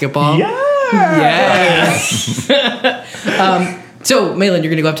basketball. Yes. So, Malin,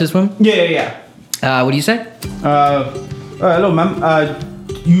 you're gonna go up to this woman? Yeah. What do you say? Hello, ma'am.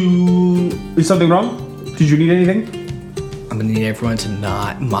 Is something wrong? Did you need anything? I'm gonna need everyone to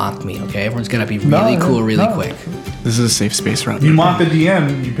not mock me, okay? Everyone's gonna be really cool really quick. This is a safe space, Robin. You mock the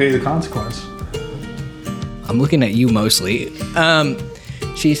DM, you pay the consequence. I'm looking at you mostly.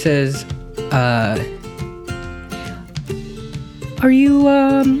 She says, are you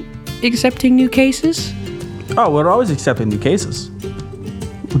accepting new cases? Oh, we're always accepting new cases.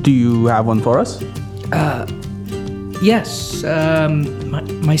 Do you have one for us? Yes.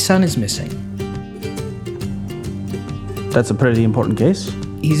 My son is missing. That's a pretty important case.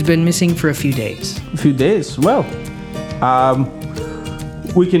 He's been missing for a few days. A few days. Well,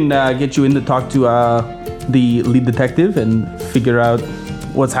 we can get you in to talk to the lead detective and figure out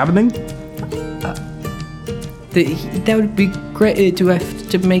what's happening. That would be great. Do I have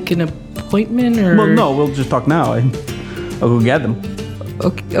to make an appointment or? Well, no. We'll just talk now. I'll go get them.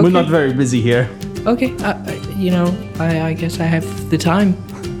 Okay. We're not very busy here. Okay. I guess I have the time.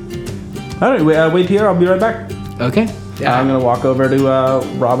 All right. Wait here. I'll be right back. Okay. I'm gonna walk over to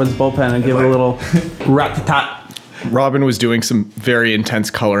Robin's bullpen and give it a little rat-tat. Robin was doing some very intense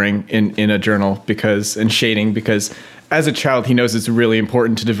coloring in a journal and shading because as a child he knows it's really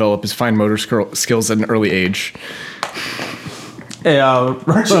important to develop his fine motor skills at an early age. Hey, Aren't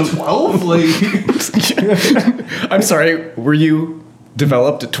you 12? I'm sorry, were you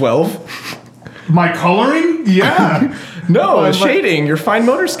developed at 12? My coloring? Yeah. No, shading, your fine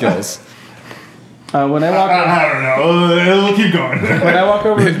motor skills. When I walk I don't know. We'll keep going. when I walk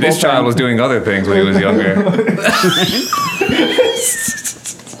over, This child was doing other things when he was younger.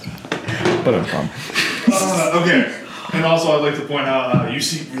 But I'm fun. Okay. And also, I'd like to point out, you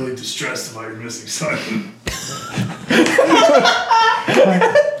seem really distressed about your missing son.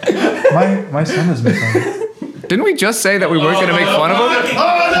 my son is missing. Didn't we just say that we weren't going to make fun of him?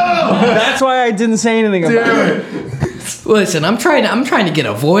 Oh That's why I didn't say anything about it. Listen, I'm trying to get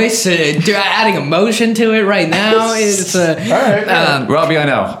a voice, adding emotion to it right now. It's Robbie, I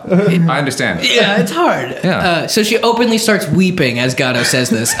know. I understand. yeah, it's hard. Yeah. So she openly starts weeping as Gato says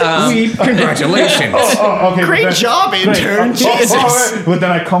this. Congratulations. Okay. Great job, intern. Jesus. But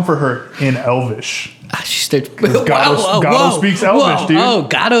then I comfort her in Elvish. She starts. Gato speaks Elvish, dude. Oh,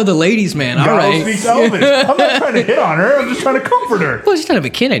 Gato, the ladies' man. All Gato right. speaks Elvish. I'm not trying to hit on her. I'm just trying to comfort her. Well, she's not a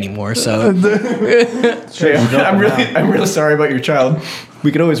kid anymore, so. I'm really sorry about your child.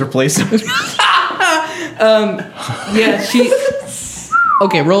 We could always replace him. Yeah, she.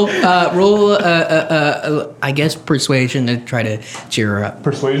 Okay, roll. I guess persuasion to try to cheer her up.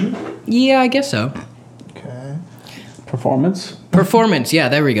 Persuasion? Yeah, I guess so. Okay. Performance. Performance. Yeah,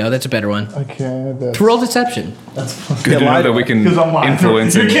 there we go. That's a better one. Okay. That's Roll deception. Good to know that we can because I'm lying.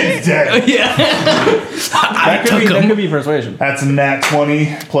 influence Your him. kid's dead. That could be persuasion. That's a nat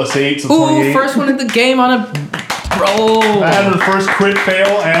 20 plus 8, so Ooh, 28. first one of the game on a roll. I had the first crit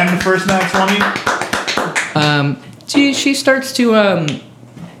fail and the first nat 20. She starts to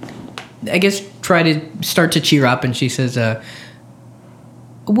I guess try to start to cheer up, and she says,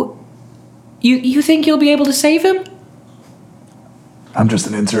 you think you'll be able to save him? I'm just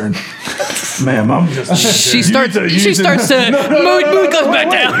an intern. Ma'am, I'm just an intern. She starts to mood goes back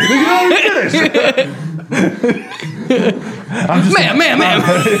down. Ma'am.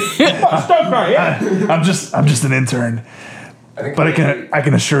 I'm just an intern. But I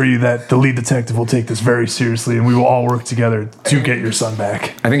can assure you that the lead detective will take this very seriously, and we will all work together to get your son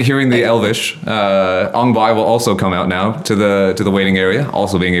back. I think hearing the Elvish, Ong Bai will also come out now to the waiting area,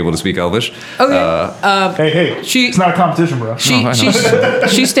 also being able to speak Elvish. Okay. Hey, it's not a competition, bro.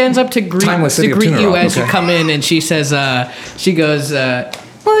 She stands up to greet you as you come in, and she says, she goes,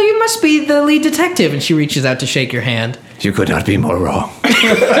 well, you must be the lead detective, and she reaches out to shake your hand. You could not be more wrong.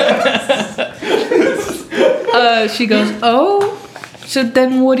 She goes, oh, so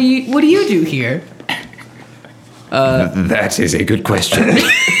then what do you do here? That is a good question.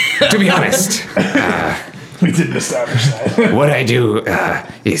 To be honest, We didn't establish that. what I do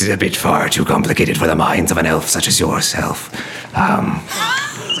is a bit far too complicated for the minds of an elf such as yourself. We're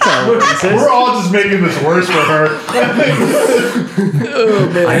all just making this worse for her.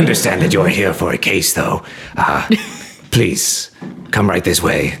 I understand that you're here for a case, though. Please, come right this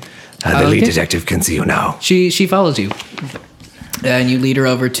way. The lead detective can see you now. She follows you, and you lead her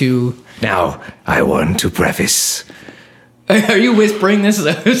over to. Now, I want to preface. Are you whispering this so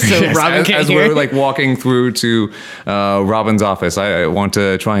Yes, Robin can't as hear? we're like walking through to Robin's office, I want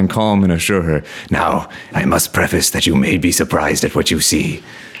to try and calm and assure her. Now, I must preface that you may be surprised at what you see,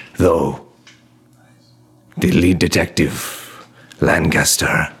 though the lead detective,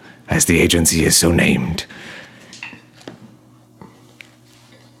 Lancaster, as the agency is so named,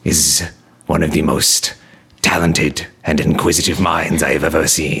 is one of the most talented and inquisitive minds I have ever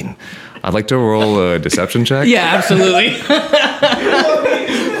seen. I'd like to roll a deception check. Yeah, absolutely.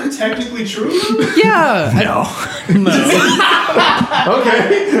 Technically true? Yeah. No.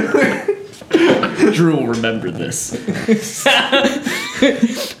 Okay. Drew will remember this.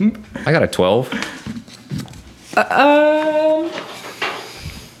 I got a 12.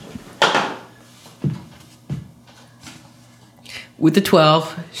 With the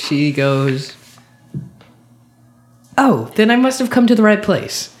 12, she goes, oh, then I must have come to the right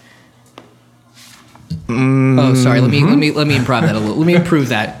place. Oh, sorry. Let me improv that a little. Let me improve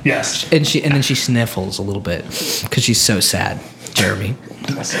that. Yes. And then she sniffles a little bit because she's so sad. Jeremy.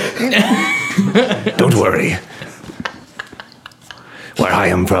 Don't worry. Where I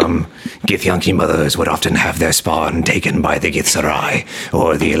am from, Githyanki mothers would often have their spawn taken by the Githzerai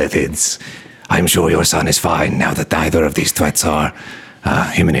or the Illithids. I'm sure your son is fine now that neither of these threats are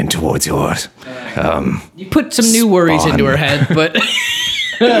imminent towards yours. You put some new worries into her head, but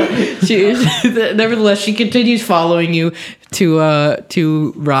nevertheless, she continues following you to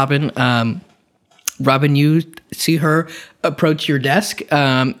Robin. Robin, you see her approach your desk,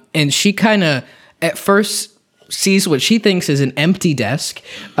 and she kind of at first sees what she thinks is an empty desk,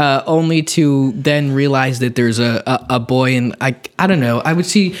 only to then realize that there's a boy, and I don't know. I would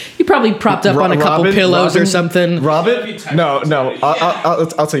see he probably propped up on a couple pillows or something. Robin? No.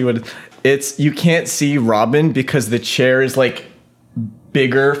 I'll tell you what. It's you can't see Robin because the chair is like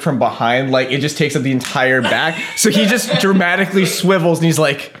bigger from behind. Like it just takes up the entire back. So he just dramatically swivels and he's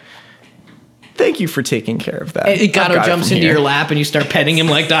like, "Thank you for taking care of that." And Gato jumps into your lap and you start petting him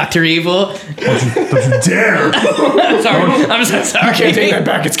like Dr. Evil. Don't you dare! Sorry, I'm so sorry. You can't take that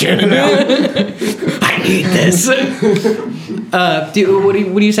back. It's canon now. I need this. What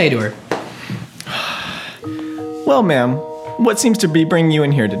do you say to her? Well, ma'am, what seems to be bringing you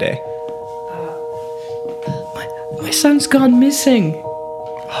in here today? My son's gone missing.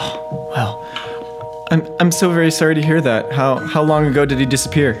 Well, I'm so very sorry to hear that. How long ago did he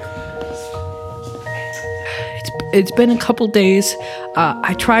disappear? It's been a couple days.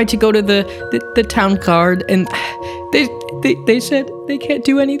 I tried to go to the town guard, and they said they can't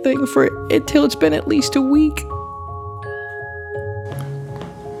do anything for it until it's been at least a week.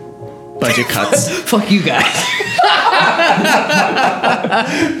 Budget cuts. Fuck you guys.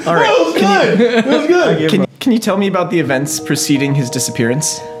 All right. That was good. Can you tell me about the events preceding his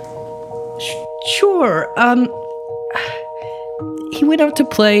disappearance? Sure. He went out to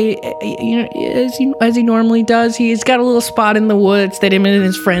play, as he normally does. He's got a little spot in the woods that him and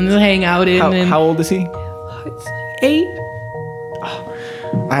his friends hang out in. How old is he? 8.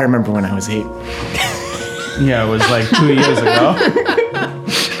 I remember when I was 8. Yeah, it was like 2 years ago.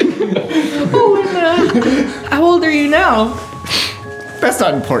 How old are you now? That's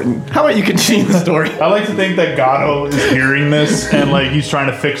not important. How about you continue the story? I like to think that Gato is hearing this and like he's trying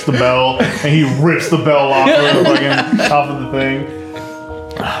to fix the bell and he rips the bell off of the thing.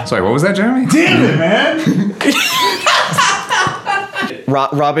 Sorry, what was that, Jeremy? Damn it, man!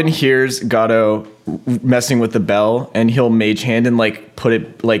 Robin hears Gato messing with the bell, and he'll mage hand and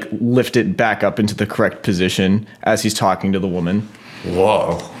lift it back up into the correct position as he's talking to the woman.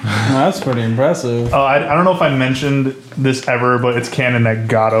 Whoa. That's pretty impressive. I don't know if I mentioned this ever, but it's canon that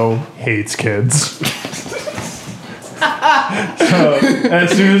Gato hates kids. So as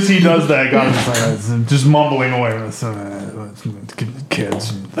soon as he does that, Gato's just mumbling away with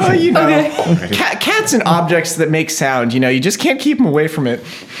kids. Oh, Okay. Cats and objects that make sound. You just can't keep them away from it.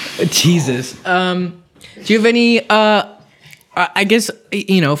 Jesus. Do you have any? I guess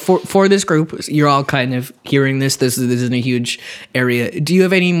for this group, you're all kind of hearing this. This isn't a huge area. Do you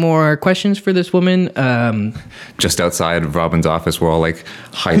have any more questions for this woman? Just outside of Robin's office, we're all like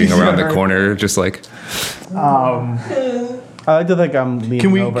hiding around the corner, just like. I like to think I'm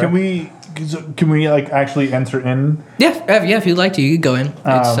leaning over. Can we like actually enter in? Yeah. If you'd like to, you could go in.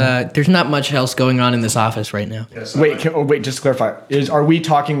 There's not much else going on in this office right now. Wait, just to clarify. Are we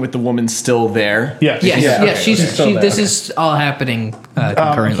talking with the woman still there? Yeah. Yes. This is all happening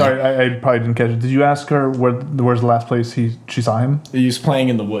concurrently. Sorry, I probably didn't catch it. Did you ask her where's the last place she saw him? He was playing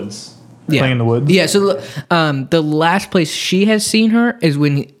in the woods. Playing in the woods? Yeah, so the last place she has seen her is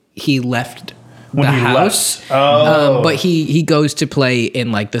when he left the house. But he goes to play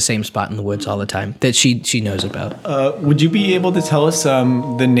in like the same spot in the woods all the time that she knows about. Would you be able to tell us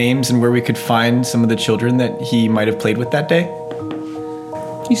the names and where we could find some of the children that he might have played with that day?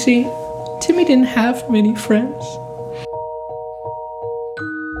 You see, Timmy didn't have many friends.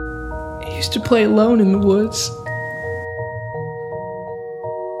 He used to play alone in the woods.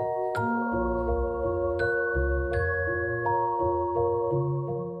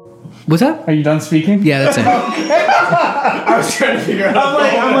 What's that? Are you done speaking? Yeah, that's it. I was trying to figure out.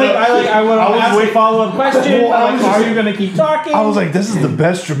 I want to ask a follow-up question. Are you going to keep talking? I was like, this is the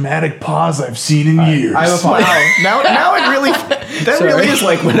best dramatic pause I've seen in years. I have a follow-up. Now it really really is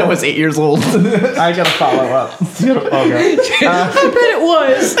like when I was 8 years old. I got to follow up. Okay. I bet it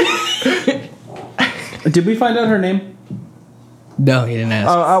was. Did we find out her name? No, he didn't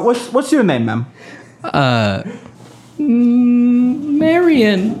ask. What's your name, ma'am?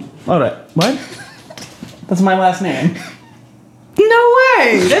 Marion. All right. What? That's my last name. No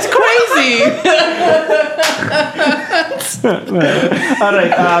way! That's crazy! All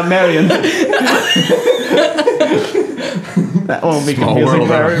right, Marion. That won't be confusing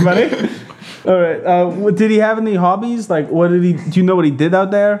for everybody. All right. Did he have any hobbies? Like, do you know what he did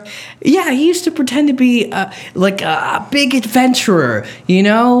out there? Yeah, he used to pretend to be like a big adventurer.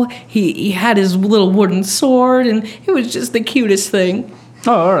 He had his little wooden sword, and it was just the cutest thing.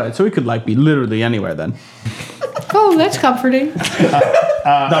 Oh, all right. So he could be literally anywhere then. Oh, that's comforting.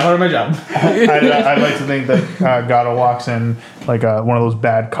 Not part of my job. I'd like to think that Gato walks in like one of those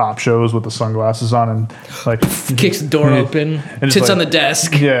bad cop shows with the sunglasses on and like kicks the door open, and sits like, on the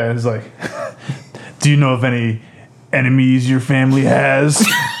desk. Yeah, it's like, do you know of any enemies your family has?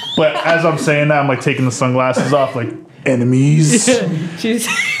 But as I'm saying that, I'm like taking the sunglasses off, like, enemies?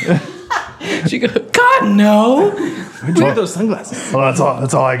 She goes, God, no. Where'd you get those sunglasses? Well, that's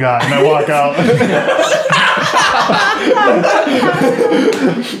all I got. And I walk out.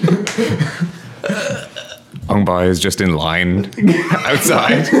 Ongbai is just in line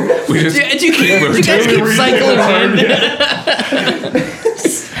outside. We just You guys keep cycling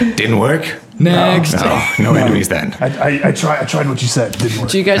in. didn't work. Next. Oh, no enemies then. I tried what you said. Didn't work.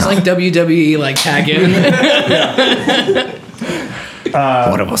 Do you guys like WWE like tag in?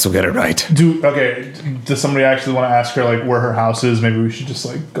 One of us will get it right. Does somebody actually want to ask her like where her house is? Maybe we should just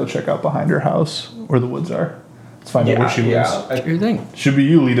like go check out behind her house where the woods are. Let's find out where she lives. Your thing. Should be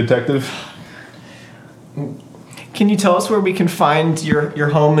you, lead detective. Can you tell us where we can find your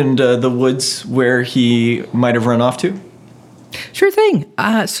home and the woods where he might have run off to? Sure thing.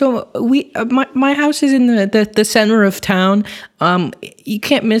 So my house is in the center of town. You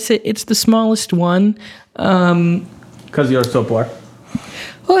can't miss it. It's the smallest one. Because you're so poor.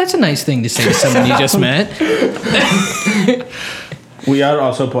 Well, that's a nice thing to say to someone you just met. We are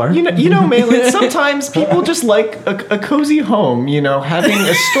also poor. You know, Malin, sometimes people just like a cozy home, having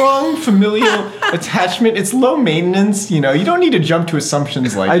a strong familial attachment. It's low maintenance, you don't need to jump to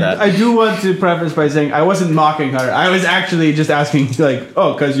assumptions like that. I do want to preface by saying I wasn't mocking her. I was actually just asking,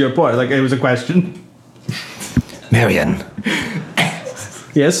 because you're poor. Like, it was a question. Marion.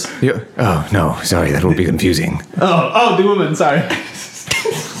 Yes? Oh, no, sorry, that will be confusing. Oh, the woman, sorry.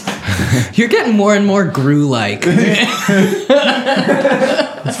 You're getting more and more Gru-like. It's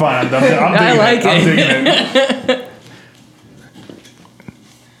fine. I'm digging I like I'm digging it.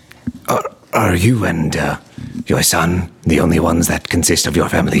 Are you and your son the only ones that consist of your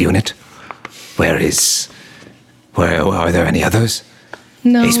family unit? Where are there any others?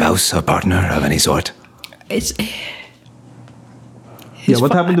 No. A spouse, a partner of any sort? It's...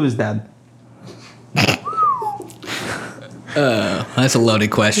 What happened to his dad? That's a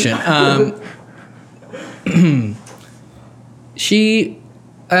loaded question. She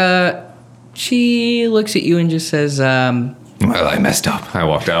looks at you and just says, Well, I messed up. I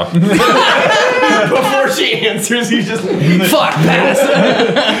walked out. Before she answers, he just... fuck, pass.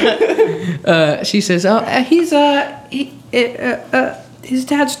 She says, his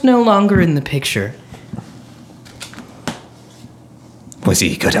dad's no longer in the picture. Was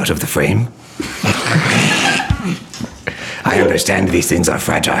he cut out of the frame? I understand these things are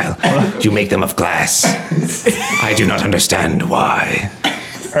fragile. You make them of glass. I do not understand why.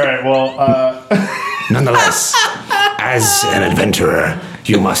 All right, well, Nonetheless, as an adventurer,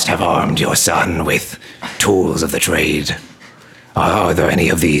 you must have armed your son with tools of the trade. Are there any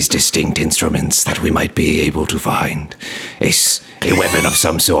of these distinct instruments that we might be able to find? A weapon of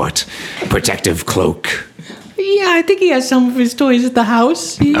some sort? A protective cloak? Yeah, I think he has some of his toys at the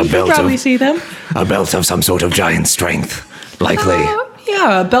house. You should probably see them. A belt of some sort of giant strength, likely.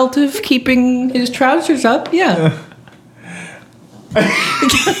 Yeah, a belt of keeping his trousers up, yeah. I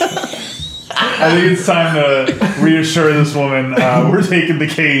think it's time to reassure this woman we're taking the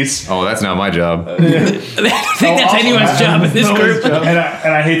case. Oh, that's not my job. I think that's anyone's job in this group. And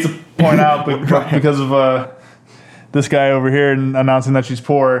I hate to point out, but because of this guy over here announcing that she's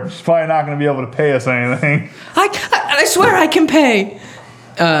poor, she's probably not going to be able to pay us anything. I swear I can pay.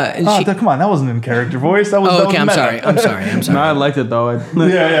 Come on, that wasn't in character voice. That was. Okay, I'm sorry. No, I liked it though. Yeah,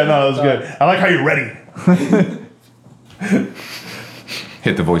 no, that was good. I like how you're ready.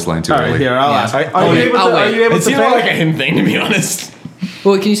 Hit the voice line too All right, early. here, I'll ask. Are I'll you able It's to more pay? like a him thing, to be honest.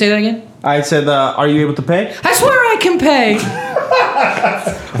 Well, can you say that again? I said, are you able to pay? I swear I can pay.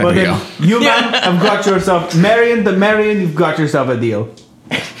 Well, we then, go. you man have got yourself, Marion, you've got yourself a deal.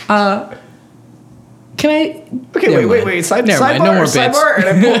 Can I? Okay, Never wait. mind. Sidebar, Never mind, no more bits. sidebar.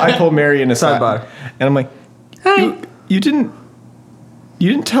 And I pull Marion aside. Sidebar. And I'm like, Hi. you didn't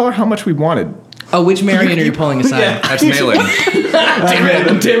tell her how much we wanted. Oh, which Marion are you pulling aside? That's Malin.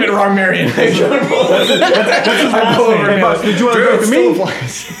 Damn it, wrong Marion. I pull over Hey, boss, did you want to go to me?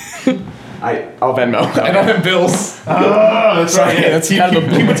 I'll Venmo. I don't have bills. Oh, that's right. Yeah, that's kind of a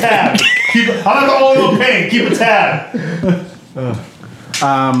Keep a tab. I'm not the only one paying. Keep a tab.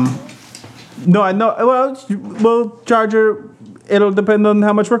 No, I know. Well, we'll charge her. It'll depend on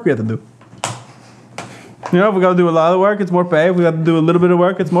how much work we have to do. If we got to do a lot of work, it's more pay. If we got to do a little bit of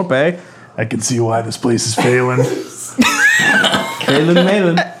work, it's more pay. I can see why this place is failing.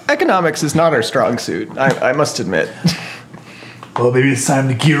 Malin. Economics is not our strong suit. I must admit. Well, maybe it's time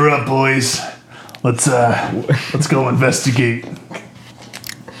to gear up, boys. Let's go investigate.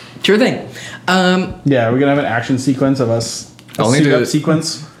 Sure thing. Yeah, we're gonna have an action sequence of us. I'll need suit to- up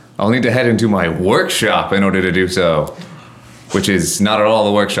sequence. I'll need to head into my workshop in order to do so, which is not at all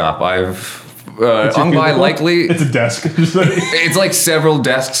the workshop. Ongbai likely... It's a desk. It's like several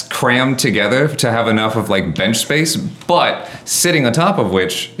desks crammed together to have enough of like bench space, but sitting on top of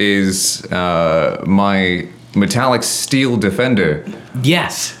which is my metallic steel defender.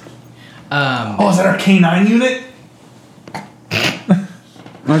 Yes. Is that our K9 unit?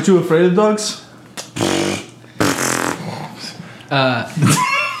 Aren't you afraid of dogs?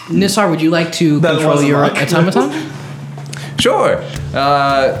 Nissar, would you like to control your automaton? Sure.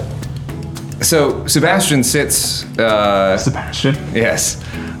 So Sebastian sits. Sebastian. Yes.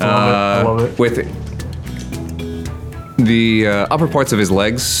 I love it. With the upper parts of his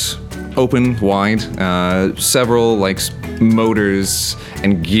legs open wide, several like motors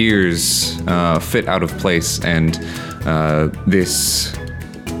and gears fit out of place, and this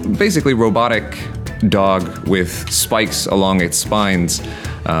basically robotic dog with spikes along its spines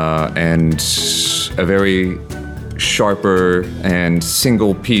and a very sharper and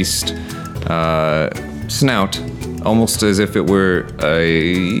single-pieced snout, almost as if it were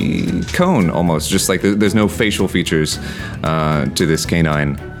a cone, almost. Just like there's no facial features to this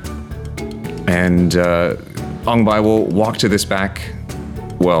canine. And Ongbai will walk to this back,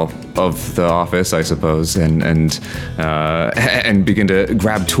 of the office, I suppose, and begin to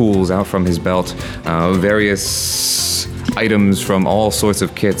grab tools out from his belt, various items from all sorts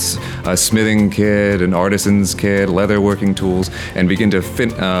of kits, a smithing kit, an artisan's kit, leatherworking tools, and begin to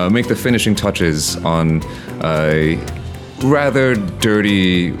make the finishing touches on a rather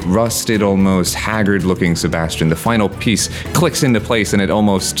dirty, rusted, almost haggard-looking Sebastian. The final piece clicks into place, and it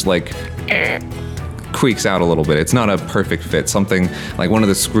almost creaks out a little bit. It's not a perfect fit. Something like one of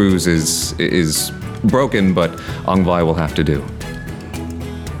the screws is broken, but Ongbai will have to do.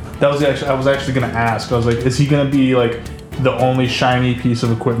 I was actually gonna ask. I was like, is he gonna be like the only shiny piece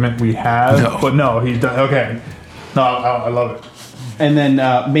of equipment we have? No. But no, he's done. Okay. No, I love it. And then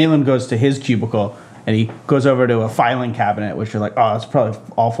Malin goes to his cubicle, and he goes over to a filing cabinet, which you're like, oh, it's probably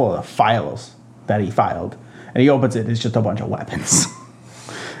all full of files that he filed. And he opens it, it's just a bunch of weapons.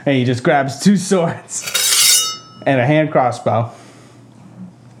 And he just grabs 2 swords and a hand crossbow.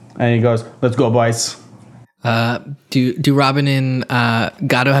 And he goes, let's go, boys. Do Robin and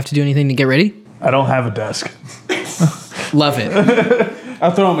Gato have to do anything to get ready? I don't have a desk. Love it.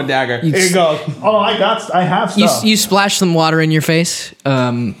 I'll throw him a dagger. Here you go. Oh, I have stuff. You splash some water in your face.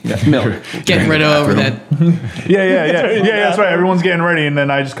 Milk. Getting rid of over that. Yeah, that's right. Everyone's getting ready, and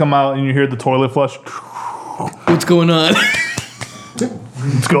then I just come out and you hear the toilet flush. What's going on?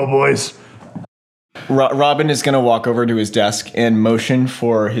 Let's go, boys. Robin is going to walk over to his desk and motion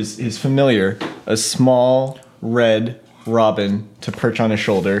for his familiar, a small red robin, to perch on his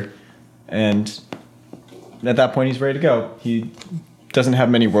shoulder. And at that point, he's ready to go. He doesn't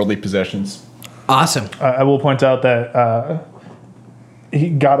have many worldly possessions. Awesome. I will point out that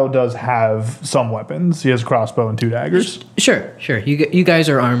Gato does have some weapons. He has a crossbow and 2 daggers. Sure. You guys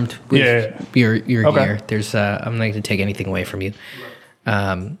are armed with your Okay. gear. There's I'm not going to take anything away from you.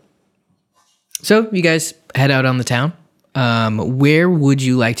 So you guys head out on the town. Where would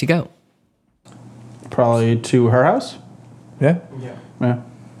you like to go? Probably to her house. Yeah.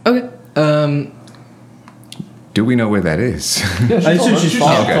 Okay. Do we know where that is? I assume she's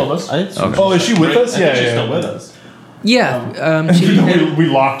told us. Oh, is she with us? Yeah, she's still with us. Yeah. We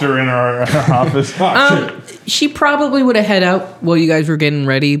locked her in our office. She probably would have head out while you guys were getting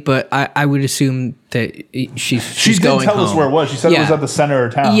ready, but I would assume that she's didn't going tell home. us where it was. She said it was at the center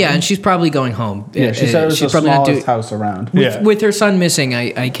of town. Yeah, and she's probably going home. Yeah, she said it was she's the probably not smallest house around. With her son missing,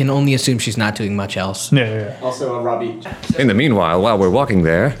 I can only assume she's not doing much else. Yeah. Also a Robbie. In the meanwhile, while we're walking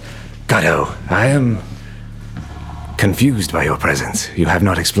there, Gato, I am confused by your presence. You have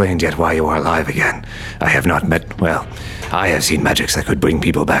not explained yet why you are alive again. I have not I have seen magics that could bring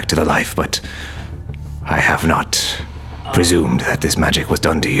people back to the life, but I have not presumed that this magic was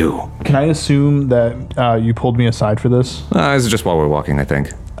done to you. Can I assume that you pulled me aside for this? this is just while we're walking, I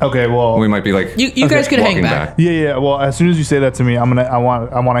think. Okay, well, We might be like You guys could hang walking back. Yeah. Well, as soon as you say that to me, I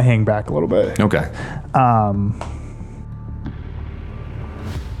want to hang back a little bit. Okay.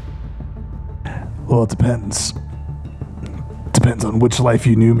 Well, it depends. Depends on which life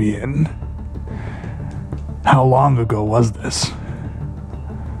you knew me in. How long ago was this?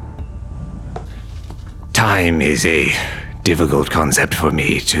 Time is a difficult concept for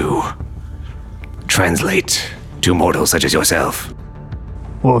me to translate to mortals such as yourself.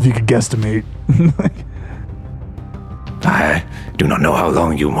 Well, if you could guesstimate. I do not know how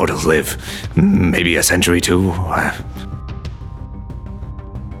long you mortals live. Maybe a century, 2.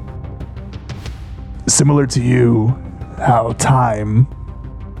 Similar to you, how time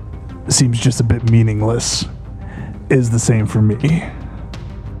seems just a bit meaningless is the same for me.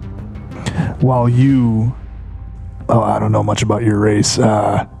 While you, I don't know much about your race.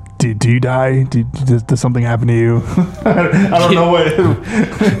 Do you die? Does something happen to you? I don't know what.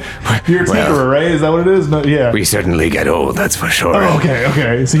 You're a tinkerer, right? Is that what it is? No, yeah. We certainly get old, that's for sure. Oh,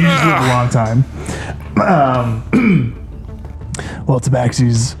 okay. So you just live a long time. Well,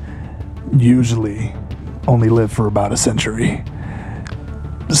 tabaxis usually only live for about a century.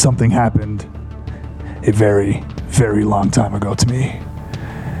 Something happened a very, very long time ago to me.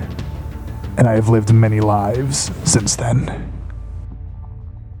 And I have lived many lives since then.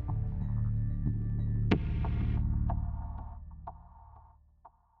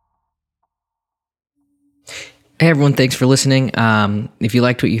 Hey everyone, thanks for listening. If you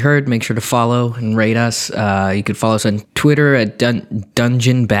liked what you heard, make sure to follow and rate us. You could follow us on Twitter at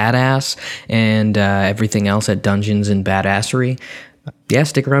Dungeon Badass and everything else at Dungeons and Badassery. Yeah,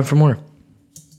 stick around for more.